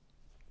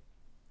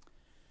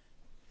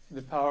 In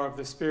the power of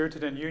the Spirit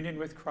and in union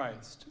with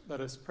Christ,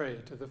 let us pray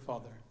to the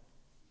Father.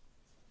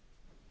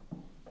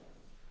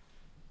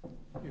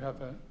 You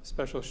have a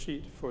special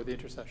sheet for the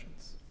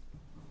intercessions.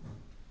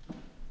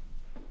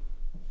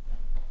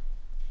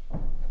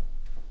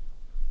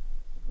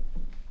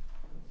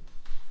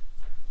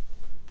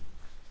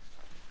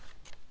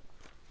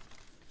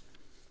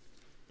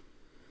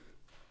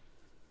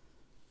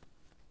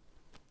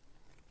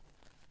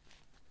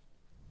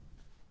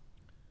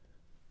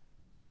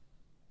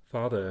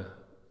 Father,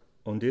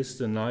 on this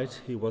the night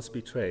he was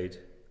betrayed,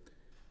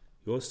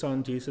 your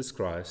Son Jesus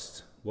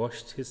Christ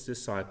washed his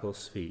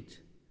disciples' feet.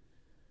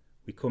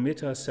 We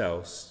commit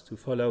ourselves to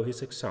follow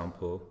his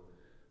example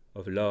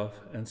of love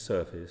and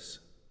service.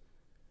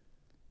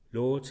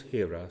 Lord,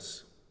 hear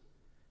us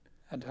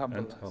and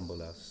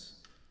humble us.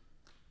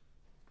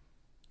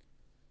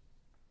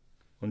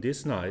 On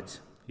this night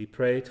he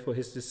prayed for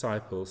his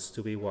disciples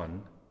to be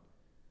one.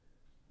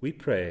 We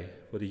pray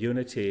for the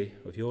unity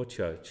of your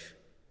church.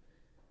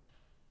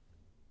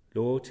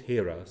 Lord,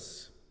 hear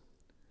us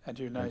and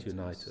unite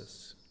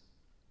us.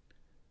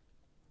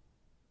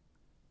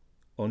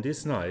 On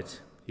this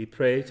night, he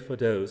prayed for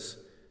those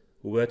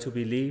who were to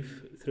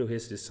believe through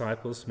his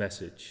disciples'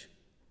 message.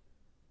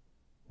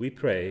 We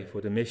pray for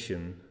the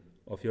mission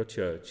of your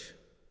church.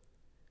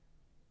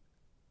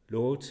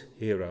 Lord,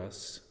 hear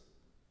us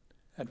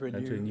and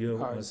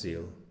renew our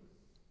zeal.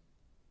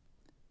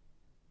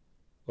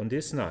 On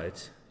this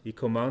night, he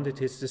commanded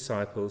his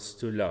disciples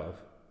to love,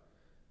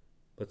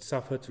 but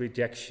suffered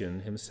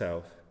rejection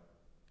himself.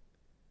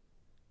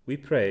 We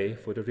pray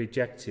for the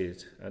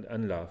rejected and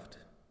unloved.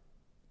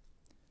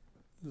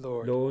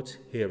 Lord,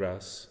 hear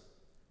us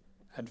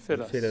and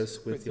fill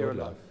us with your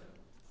love.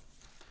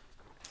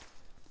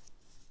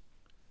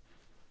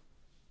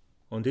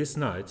 On this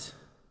night,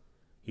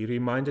 he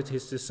reminded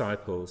his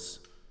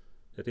disciples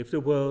that if the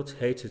world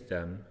hated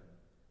them,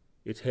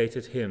 it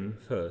hated him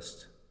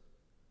first.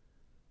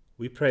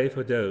 We pray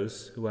for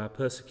those who are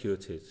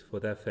persecuted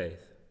for their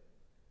faith.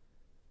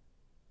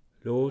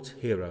 Lord,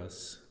 hear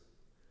us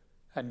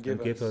and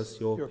give us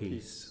your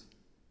peace.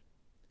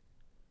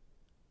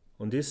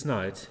 On this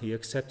night, he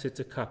accepted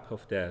the cup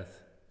of death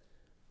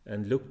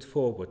and looked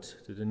forward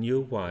to the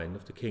new wine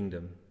of the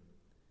kingdom.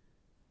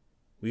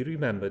 We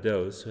remember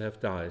those who have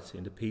died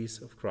in the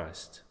peace of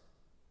Christ.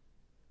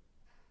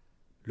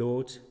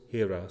 Lord,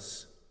 hear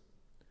us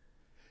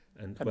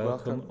and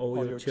welcome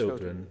all your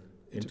children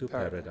into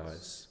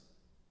paradise.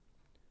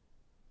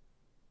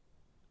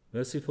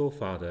 Merciful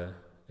Father,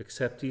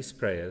 accept these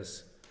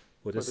prayers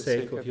for the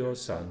sake of your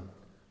Son,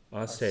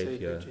 our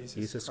Saviour,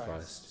 Jesus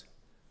Christ.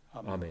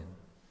 Amen.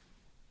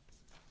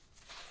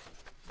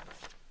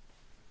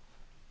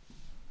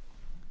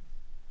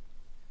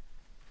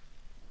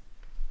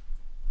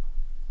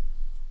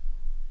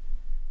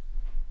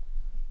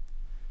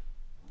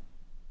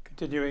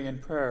 Continuing in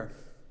prayer,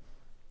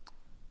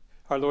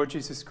 our Lord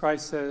Jesus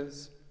Christ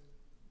says,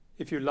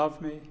 "If you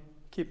love me,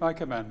 keep my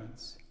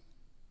commandments.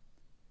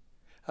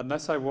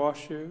 Unless I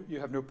wash you, you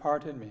have no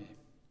part in me."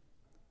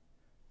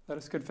 Let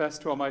us confess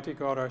to Almighty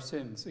God our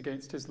sins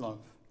against his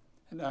love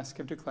and ask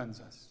him to cleanse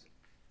us.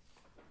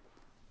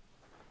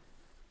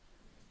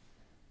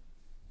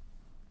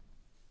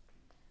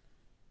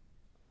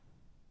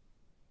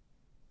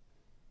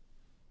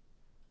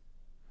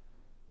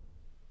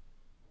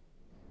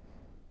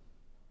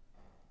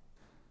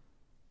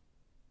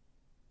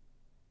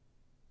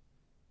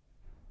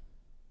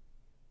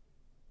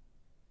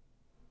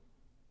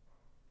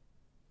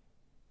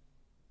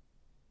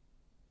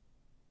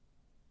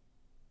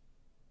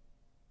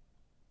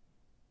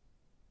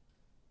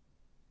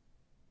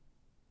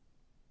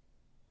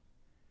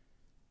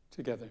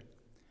 together.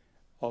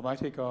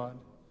 Almighty God,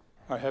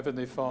 our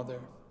heavenly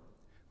Father,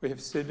 we have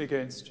sinned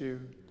against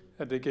you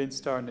and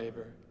against our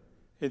neighbor,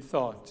 in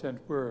thought and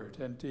word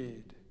and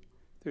deed,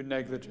 through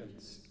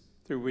negligence,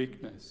 through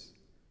weakness,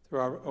 through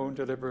our own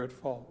deliberate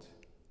fault.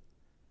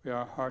 We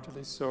are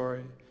heartily sorry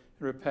and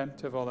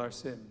repent of all our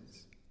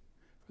sins.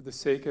 For the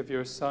sake of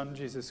your Son,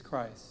 Jesus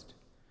Christ,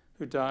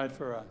 who died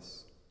for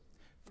us,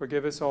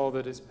 forgive us all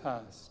that is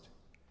past,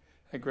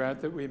 and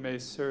grant that we may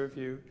serve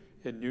you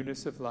in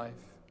newness of life,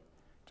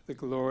 to the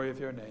glory of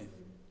your name.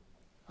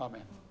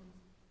 Amen.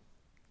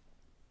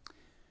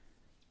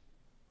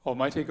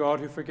 Almighty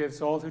God, who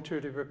forgives all who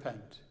truly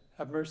repent,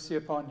 have mercy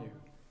upon you,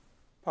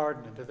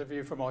 pardon and deliver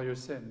you from all your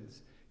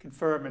sins,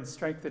 confirm and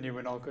strengthen you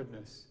in all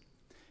goodness,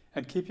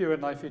 and keep you in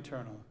life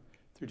eternal,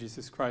 through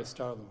Jesus Christ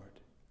our Lord.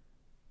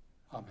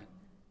 Amen.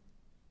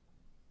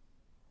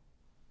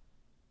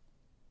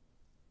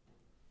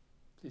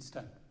 Please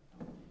stand.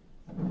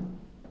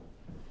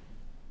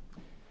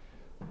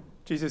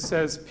 Jesus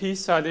says,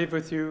 "Peace I leave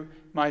with you,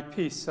 my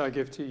peace I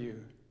give to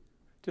you.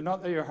 Do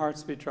not let your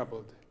hearts be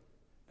troubled,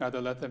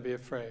 neither let them be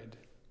afraid.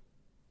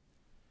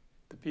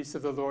 The peace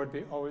of the Lord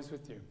be always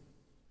with you."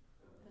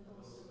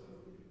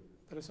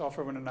 Let us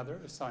offer one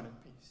another a sign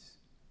of peace.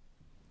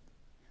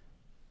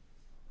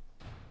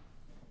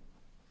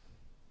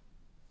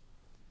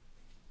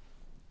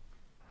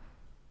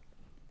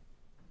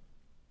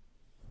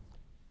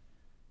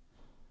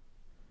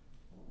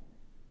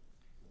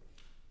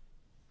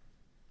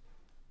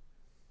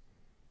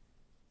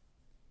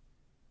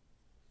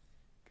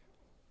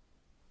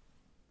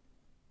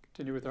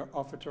 Continue with our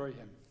offertory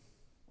hymn.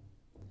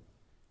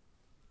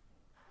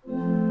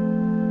 Forever.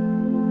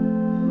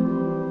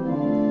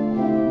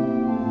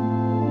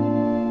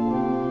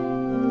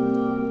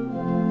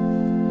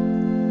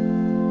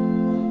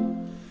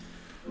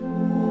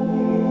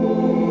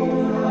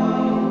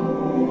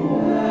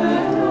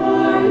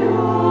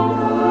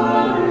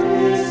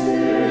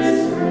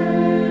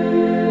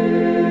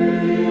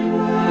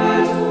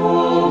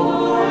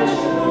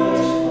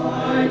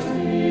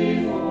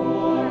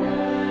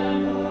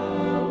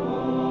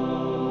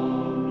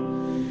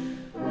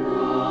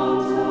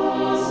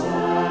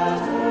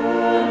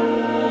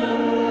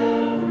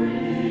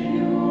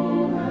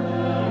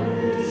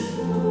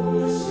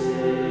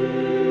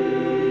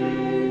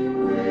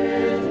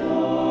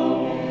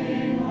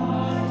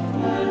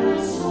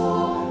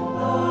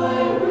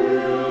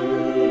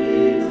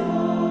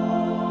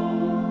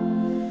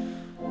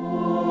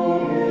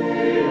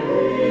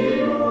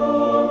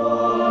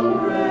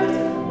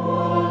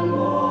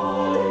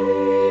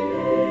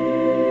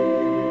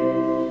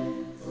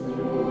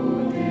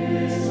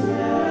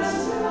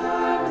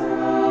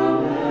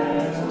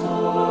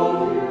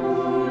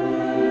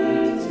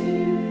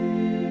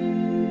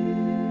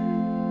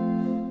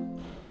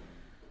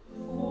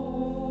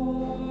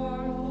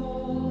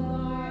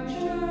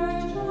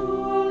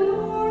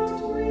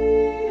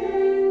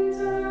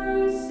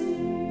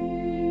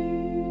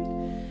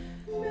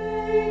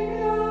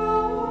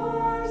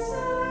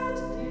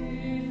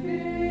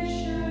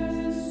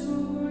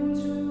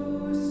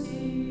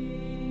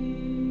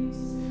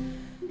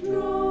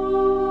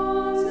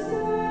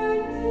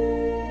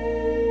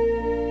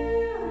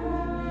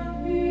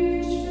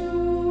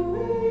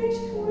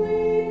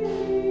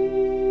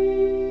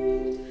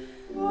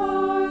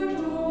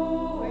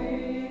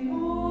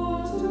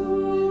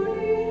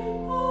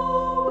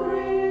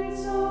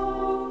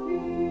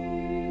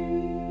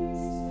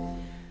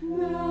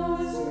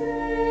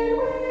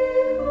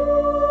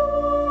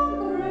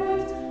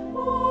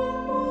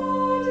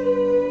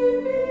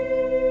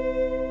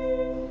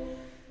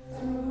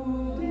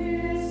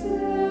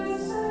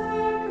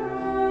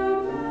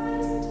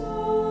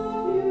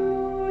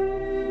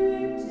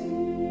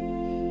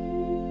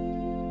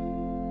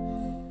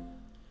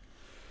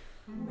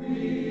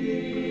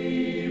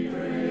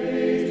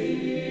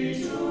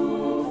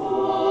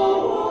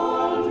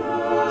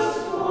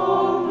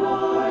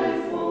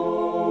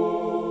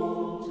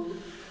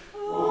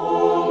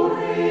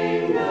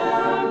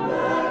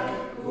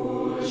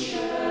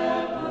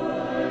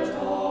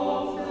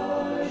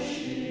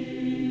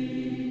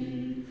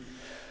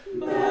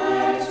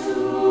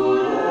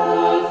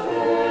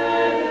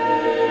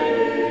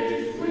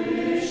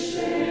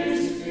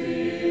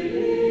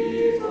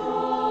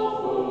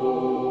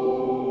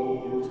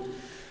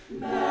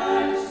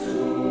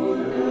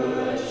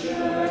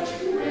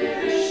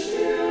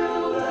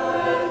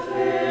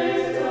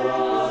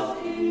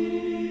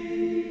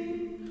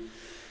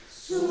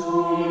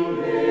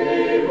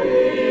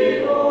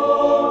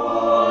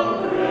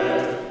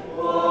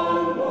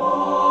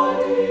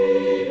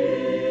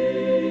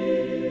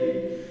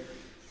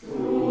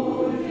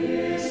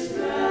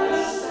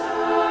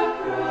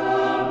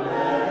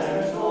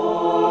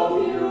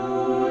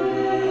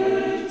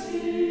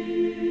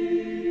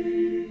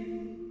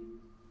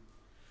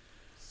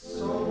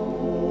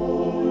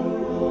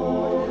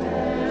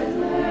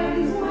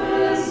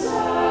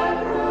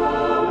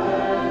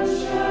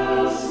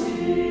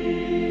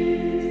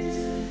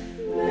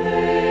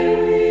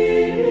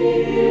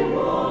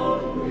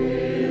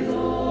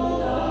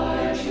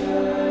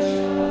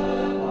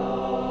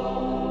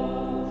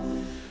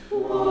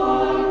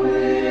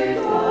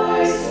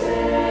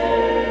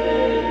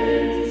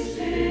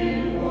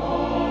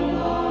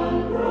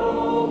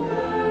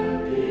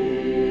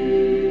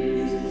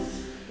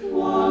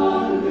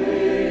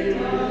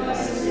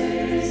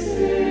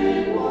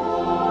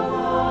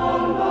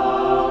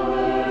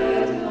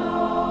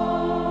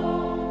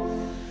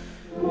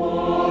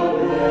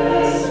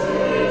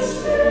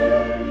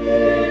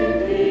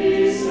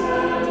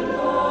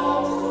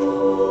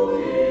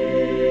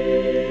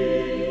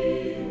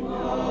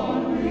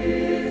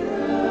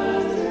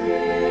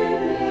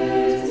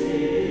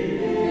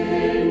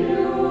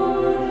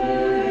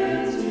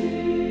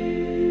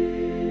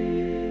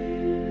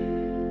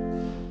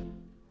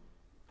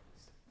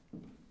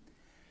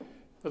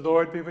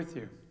 Lord be with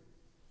you.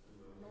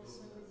 And also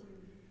with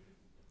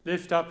you.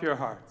 Lift up your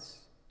hearts.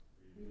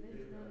 We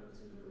lift them to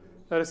the Lord.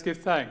 Let us give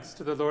thanks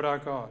to the Lord our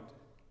God.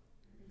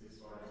 It is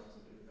right to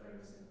give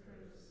thanks and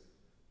praise.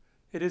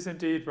 It is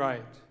indeed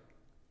right.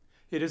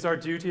 It is our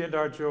duty and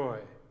our joy,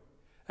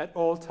 at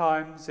all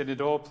times and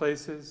in all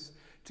places,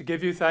 to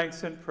give you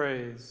thanks and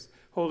praise,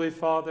 Holy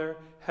Father,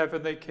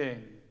 Heavenly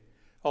King,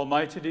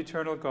 Almighty and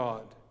eternal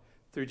God,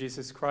 through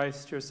Jesus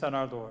Christ, your Son,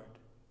 our Lord.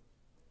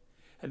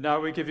 And now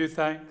we give you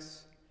thanks,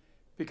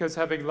 because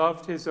having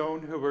loved his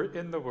own who were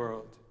in the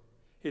world,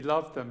 he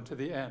loved them to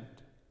the end.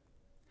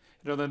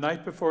 And on the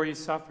night before he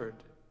suffered,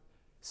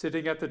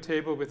 sitting at the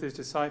table with his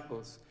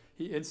disciples,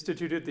 he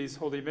instituted these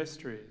holy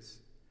mysteries,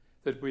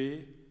 that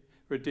we,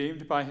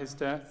 redeemed by his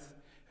death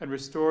and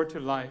restored to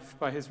life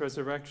by his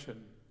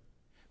resurrection,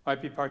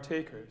 might be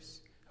partakers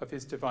of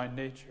his divine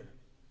nature.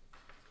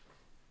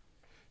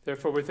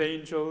 Therefore, with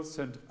angels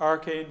and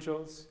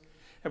archangels,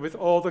 and with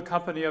all the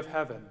company of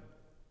heaven,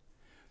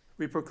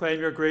 we proclaim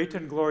your great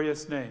and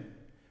glorious name,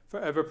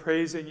 forever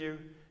praising you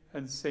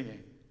and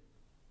singing.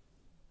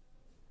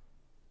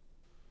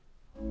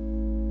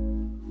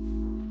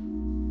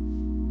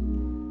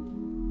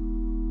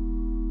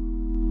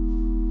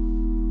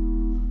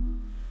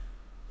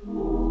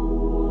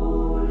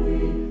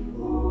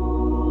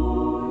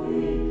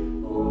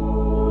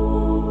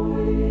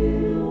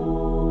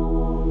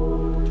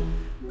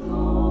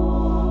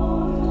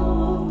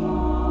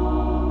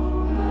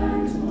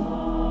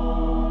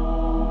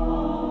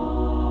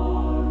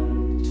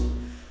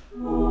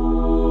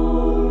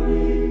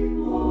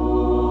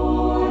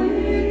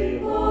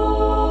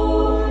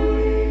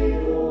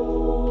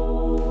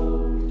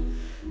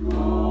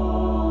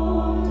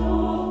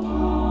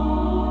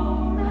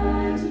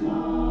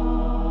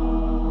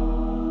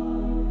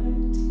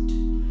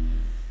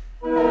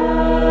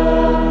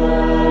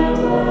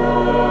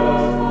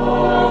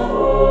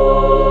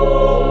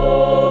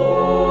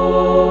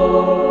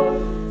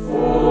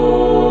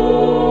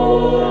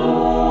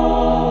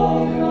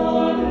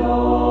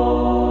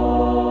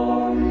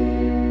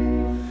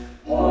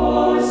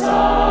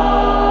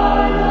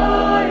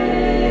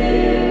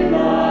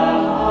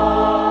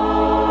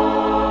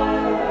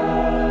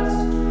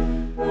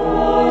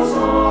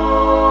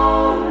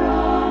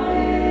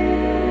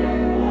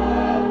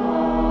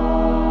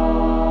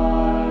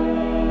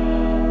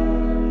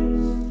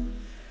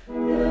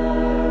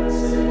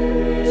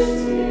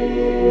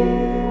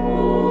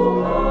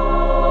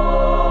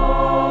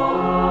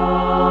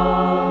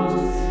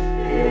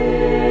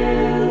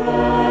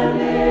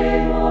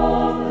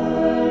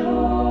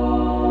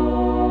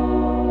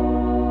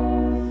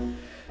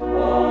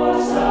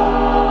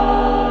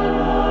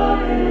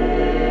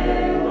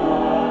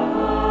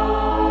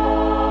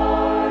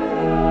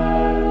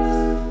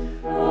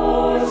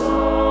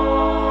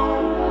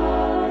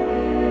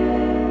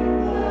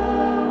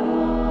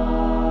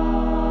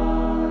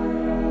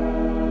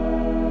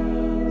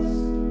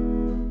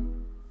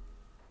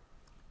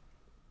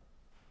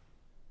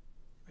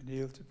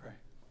 To pray.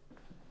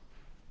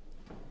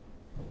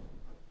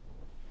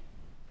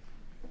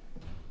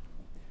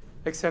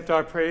 Accept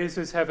our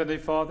praises, Heavenly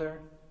Father,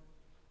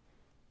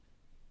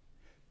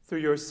 through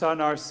your Son,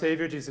 our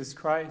Savior, Jesus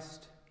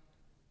Christ,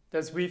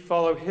 as we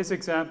follow his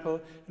example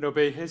and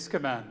obey his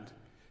command.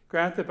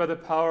 Grant that by the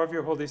power of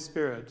your Holy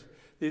Spirit,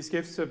 these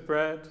gifts of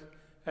bread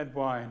and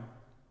wine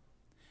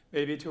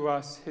may be to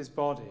us his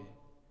body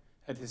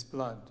and his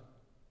blood,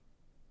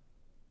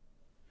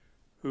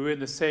 who in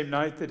the same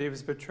night that he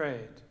was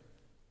betrayed,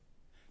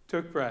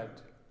 took bread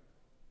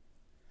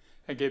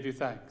and gave you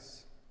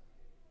thanks.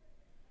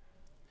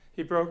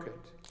 He broke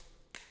it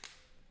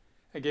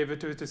and gave it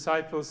to his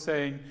disciples,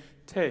 saying,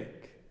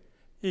 "Take,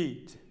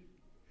 eat.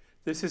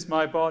 This is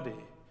my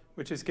body,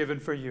 which is given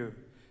for you.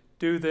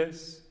 Do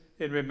this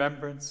in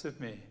remembrance of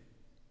me."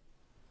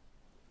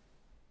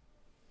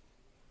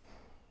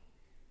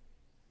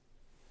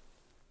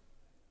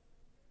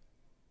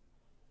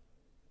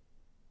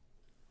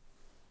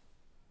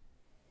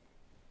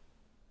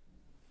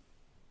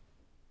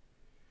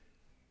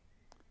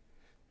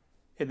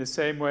 In the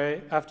same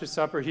way, after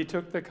supper, he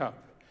took the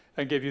cup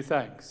and gave you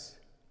thanks.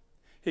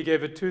 He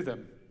gave it to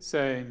them,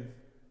 saying,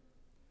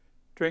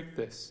 "Drink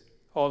this,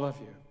 all of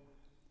you.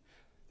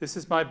 This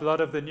is my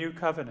blood of the new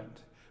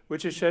covenant,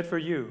 which is shed for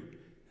you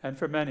and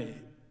for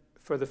many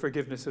for the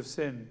forgiveness of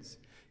sins.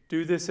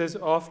 Do this as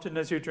often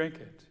as you drink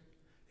it,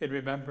 in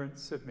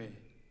remembrance of me."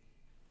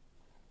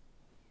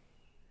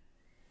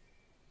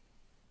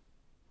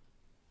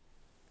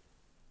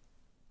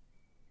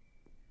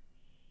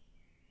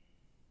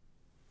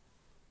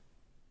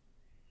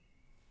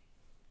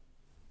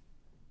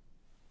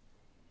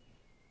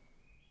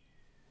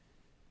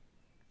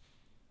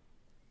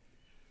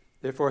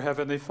 Therefore,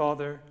 Heavenly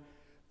Father,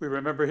 we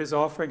remember his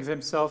offering of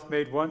himself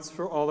made once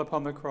for all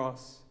upon the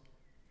cross.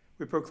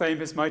 We proclaim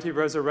his mighty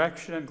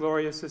resurrection and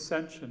glorious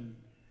ascension.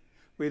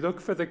 We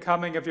look for the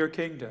coming of your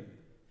kingdom,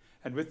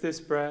 and with this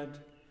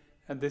bread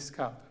and this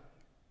cup,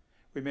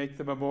 we make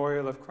the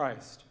memorial of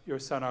Christ, your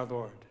Son, our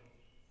Lord.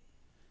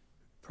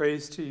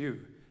 Praise to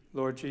you,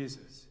 Lord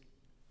Jesus.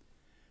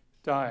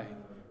 Dying,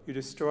 you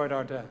destroyed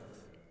our death.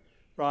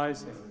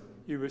 Rising,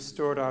 you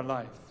restored our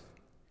life.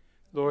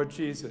 Lord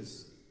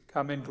Jesus,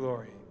 come in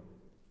glory.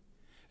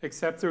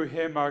 Accept through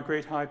him, our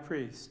great high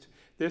priest,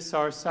 this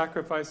our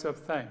sacrifice of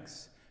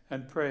thanks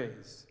and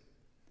praise.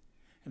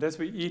 And as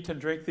we eat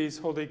and drink these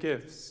holy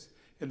gifts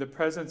in the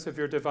presence of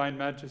your divine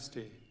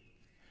majesty,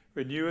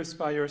 renew us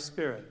by your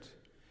Spirit,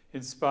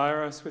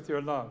 inspire us with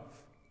your love,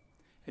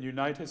 and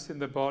unite us in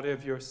the body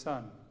of your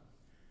Son,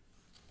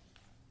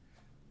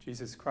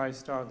 Jesus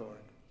Christ our Lord.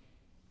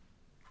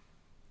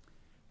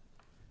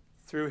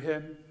 Through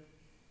him,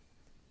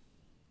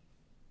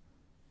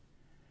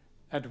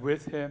 and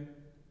with him,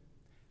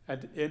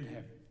 and in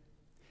him,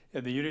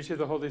 in the unity of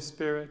the Holy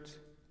Spirit,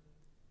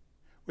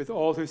 with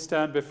all who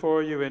stand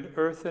before you in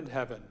earth and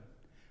heaven,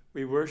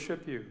 we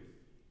worship you,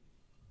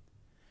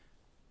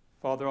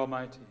 Father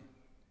Almighty,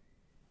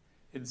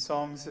 in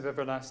songs of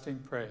everlasting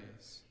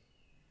praise.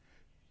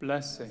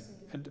 Blessing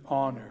and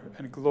honor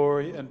and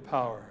glory and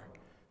power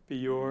be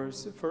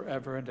yours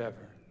forever and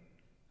ever.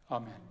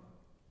 Amen.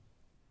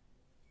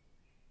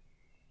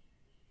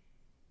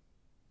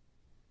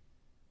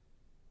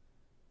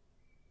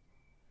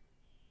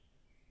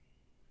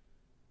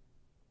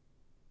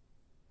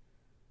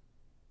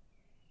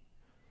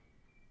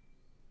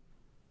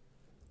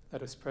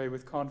 Let us pray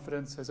with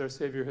confidence as our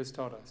Savior has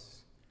taught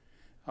us.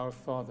 Our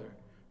Father,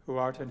 who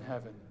art in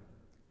heaven,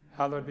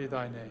 hallowed be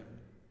thy name.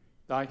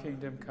 Thy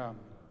kingdom come,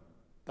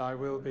 thy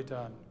will be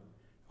done,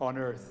 on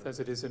earth as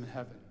it is in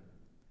heaven.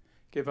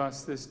 Give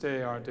us this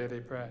day our daily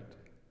bread,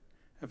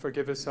 and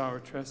forgive us our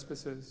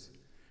trespasses,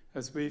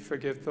 as we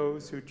forgive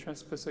those who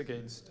trespass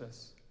against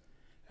us.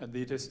 And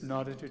lead us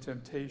not into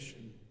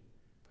temptation,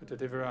 but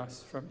deliver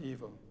us from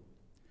evil.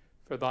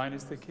 For thine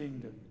is the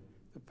kingdom,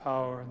 the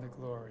power, and the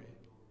glory,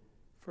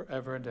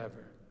 forever and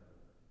ever.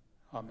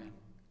 Amen.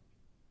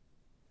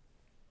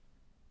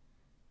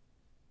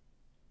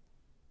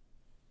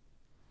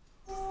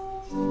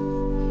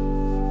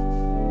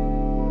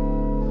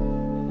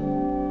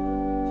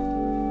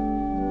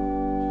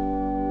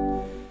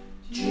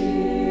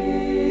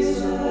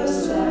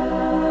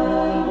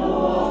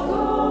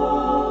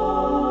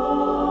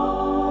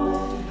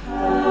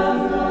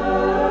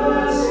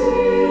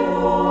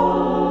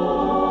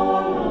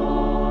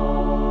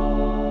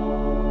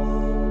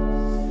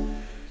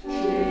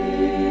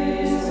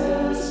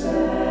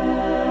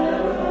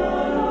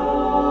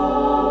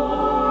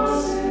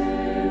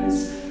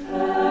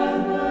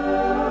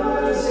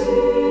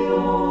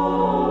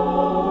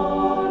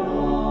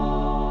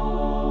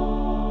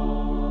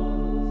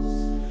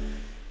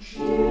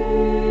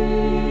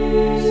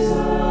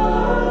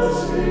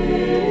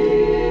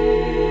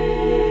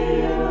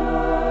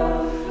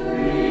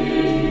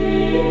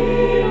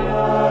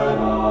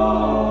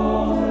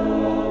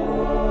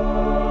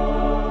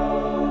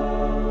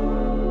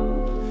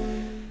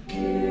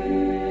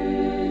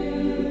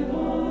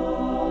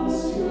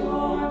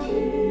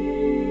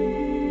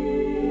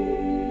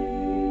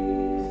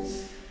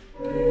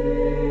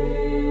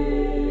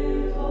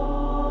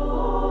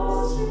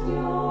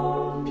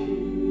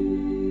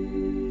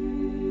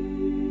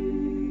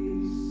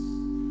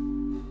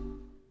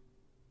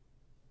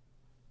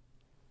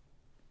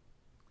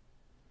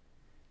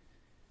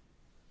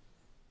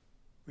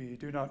 We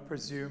do not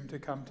presume to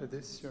come to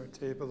this your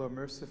table, O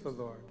merciful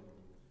Lord,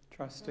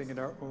 trusting in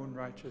our own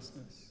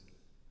righteousness,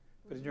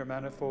 but in your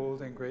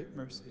manifold and great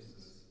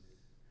mercies.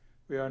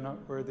 We are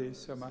not worthy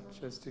so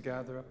much as to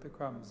gather up the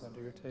crumbs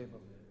under your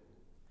table,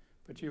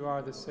 but you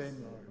are the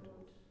same Lord,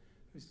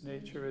 whose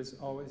nature is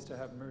always to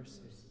have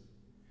mercy.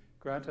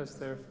 Grant us,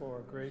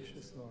 therefore,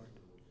 gracious Lord,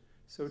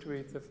 so to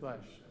eat the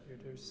flesh of your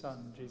dear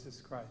Son, Jesus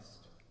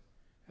Christ,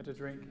 and to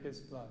drink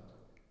his blood,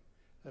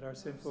 that our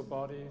sinful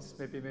bodies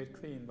may be made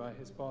clean by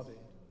his body,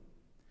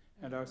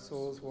 and our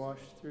souls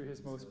washed through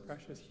his most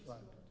precious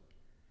blood,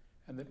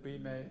 and that we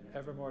may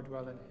evermore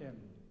dwell in him,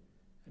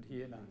 and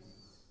he in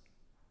us.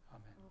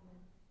 Amen.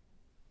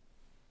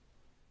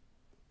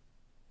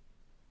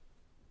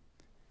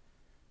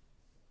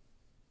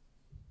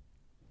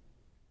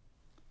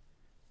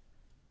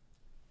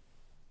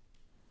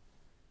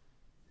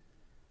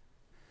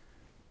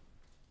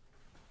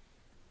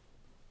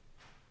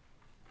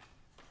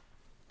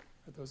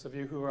 For those of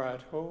you who are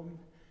at home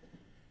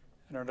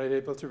and are not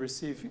able to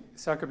receive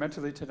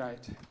sacramentally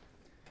tonight,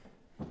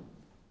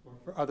 or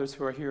for others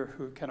who are here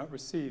who cannot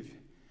receive,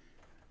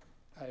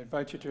 I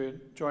invite you to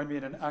join me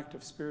in an act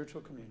of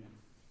spiritual communion.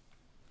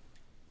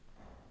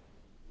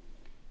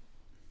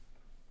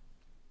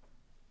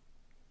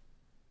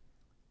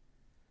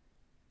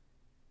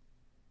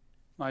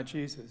 My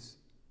Jesus,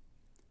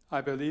 I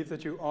believe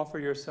that you offer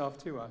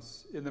yourself to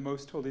us in the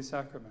most holy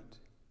sacrament.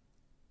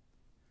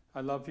 I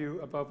love you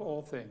above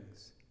all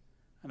things,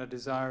 and I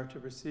desire to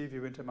receive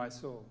you into my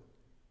soul.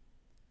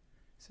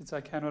 Since I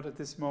cannot at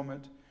this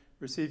moment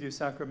receive you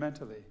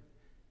sacramentally,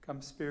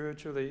 come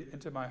spiritually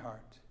into my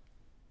heart.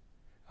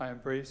 I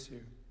embrace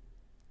you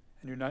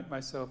and unite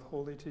myself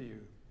wholly to you.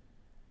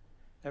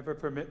 Never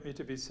permit me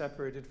to be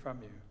separated from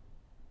you.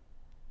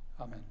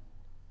 Amen.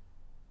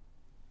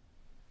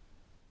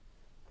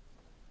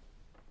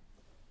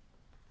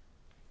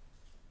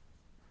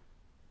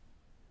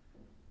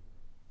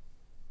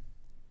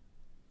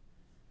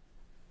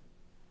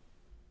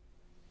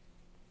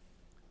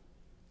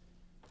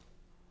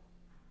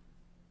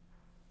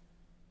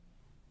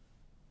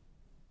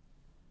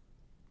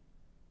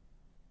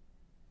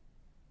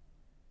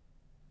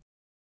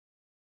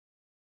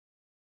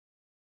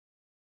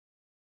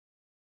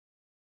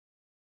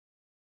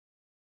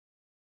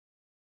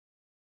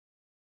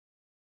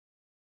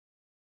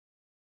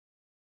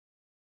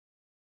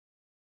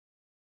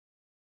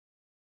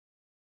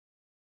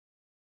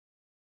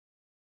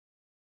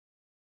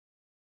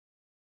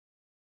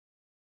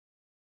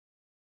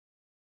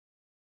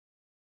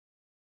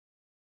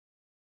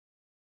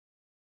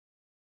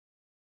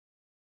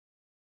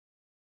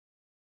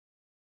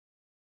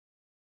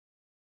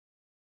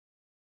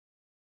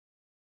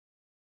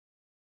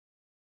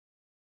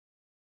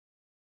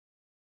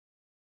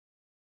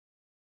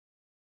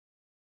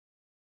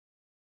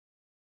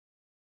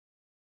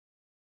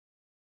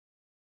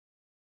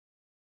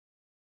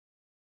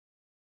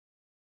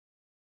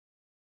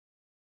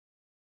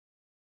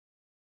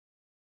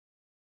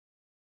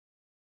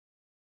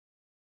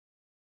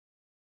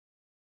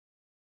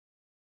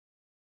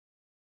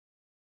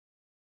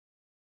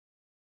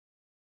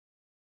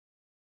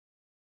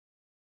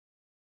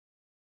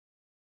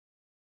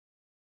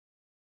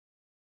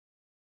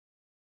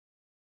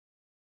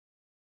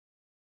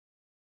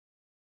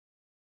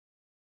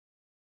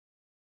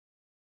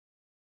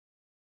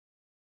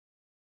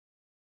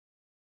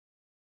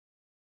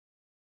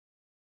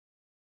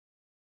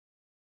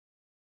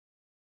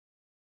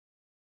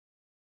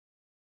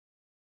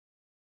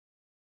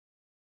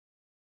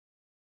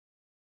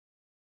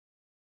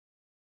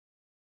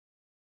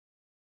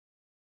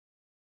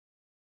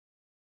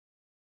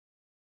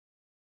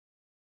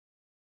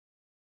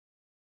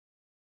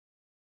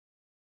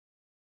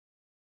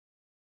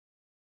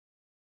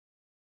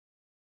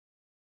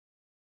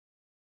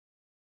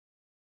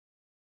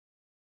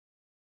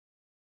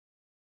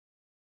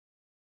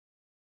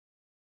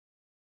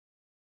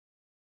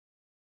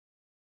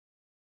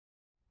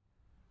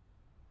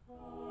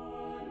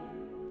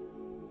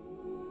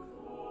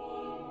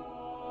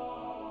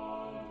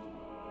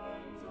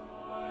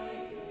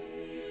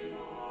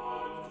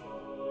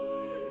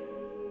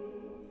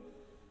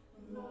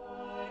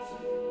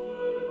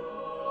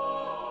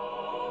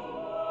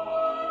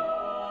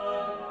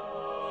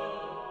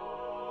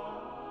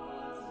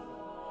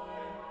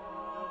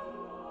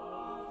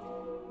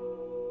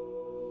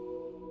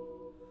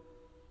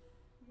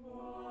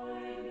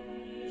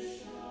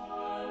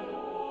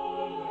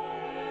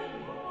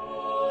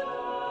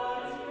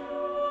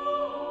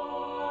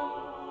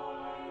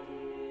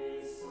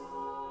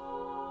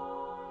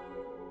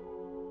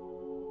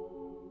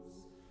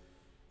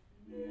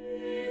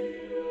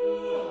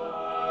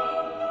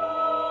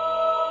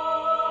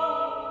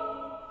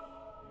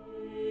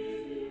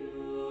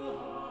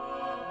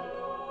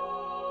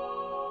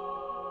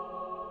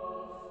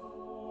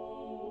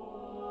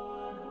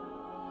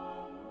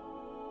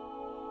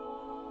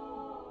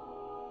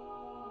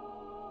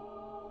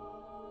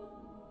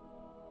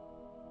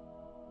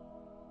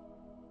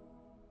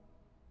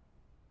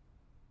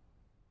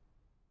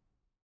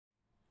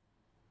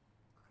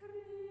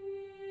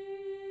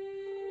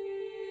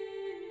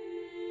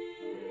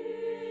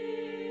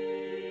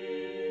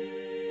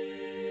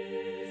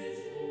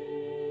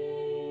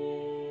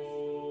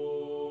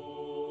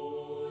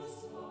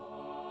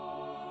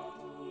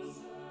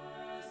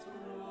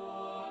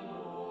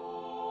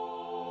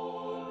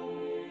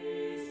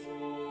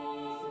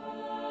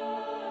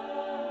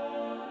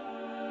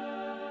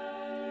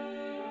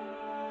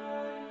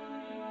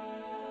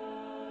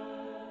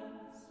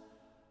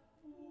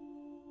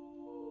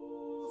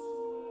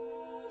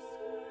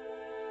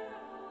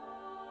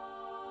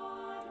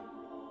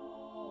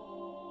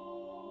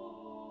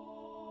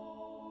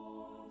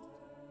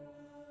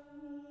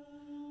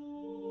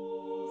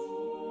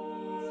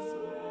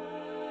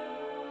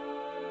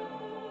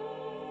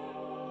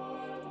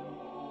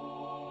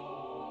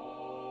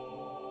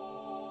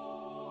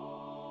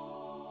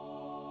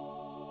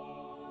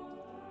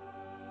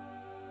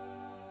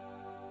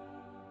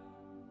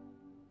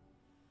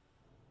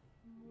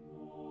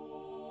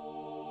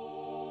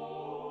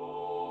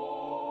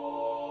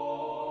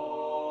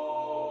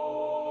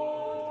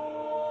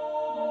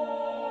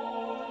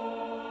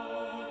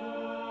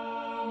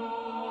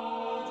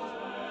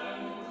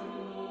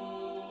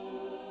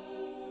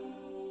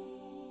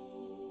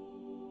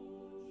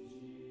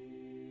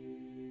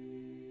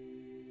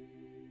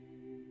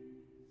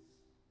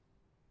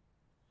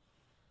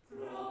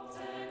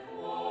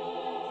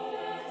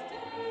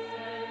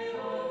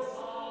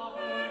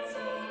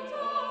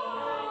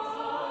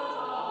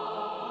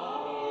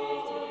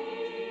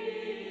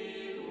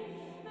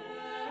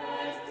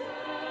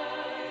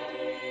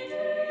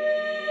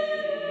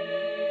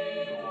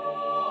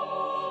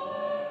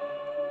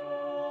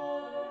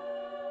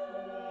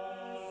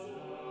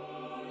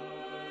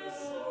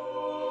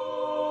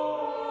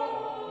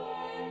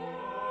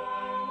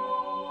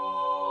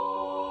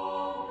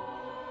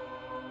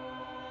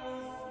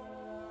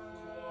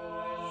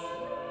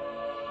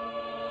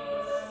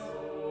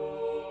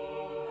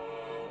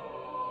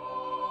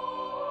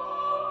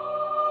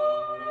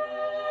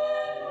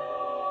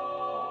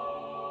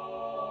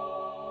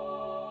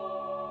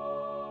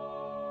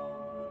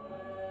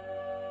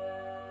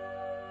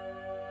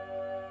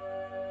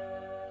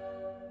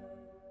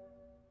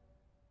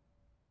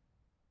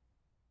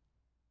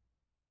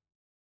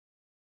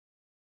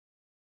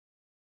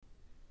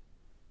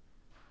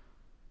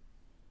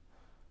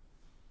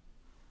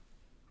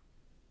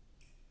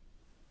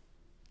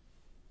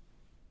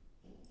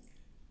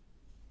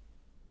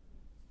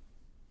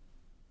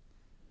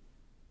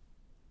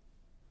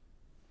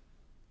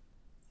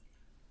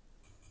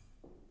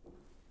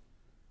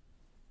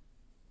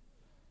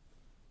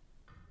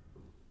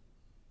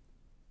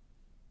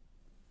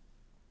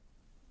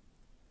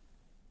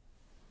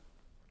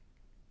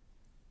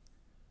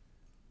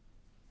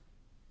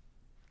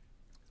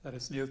 Let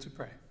us kneel to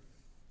pray.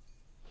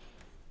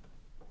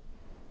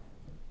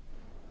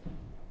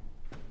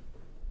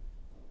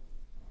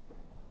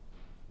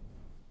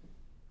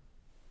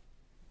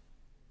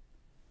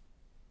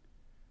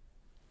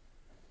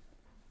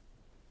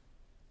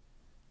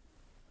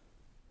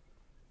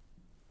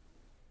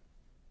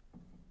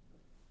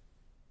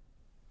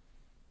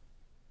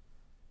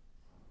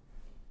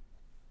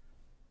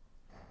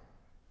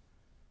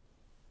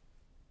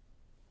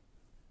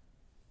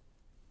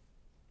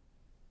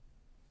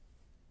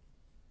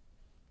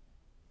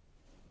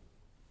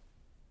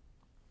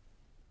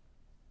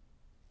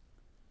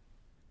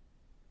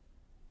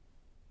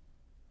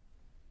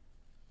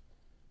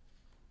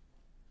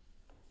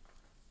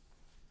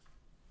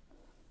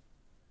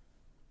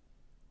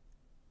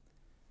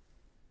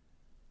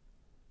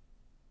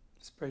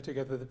 Let's pray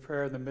together the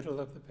prayer in the middle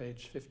of the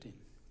page 15.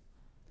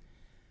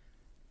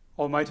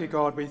 Almighty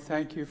God, we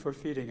thank you for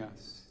feeding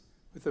us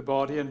with the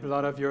body and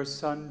blood of your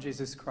Son,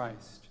 Jesus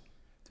Christ.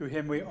 Through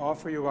him we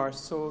offer you our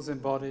souls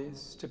and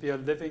bodies to be a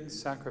living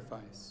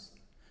sacrifice.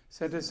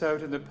 Send us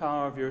out in the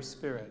power of your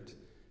Spirit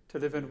to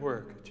live and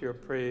work to your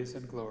praise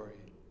and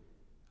glory.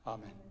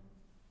 Amen.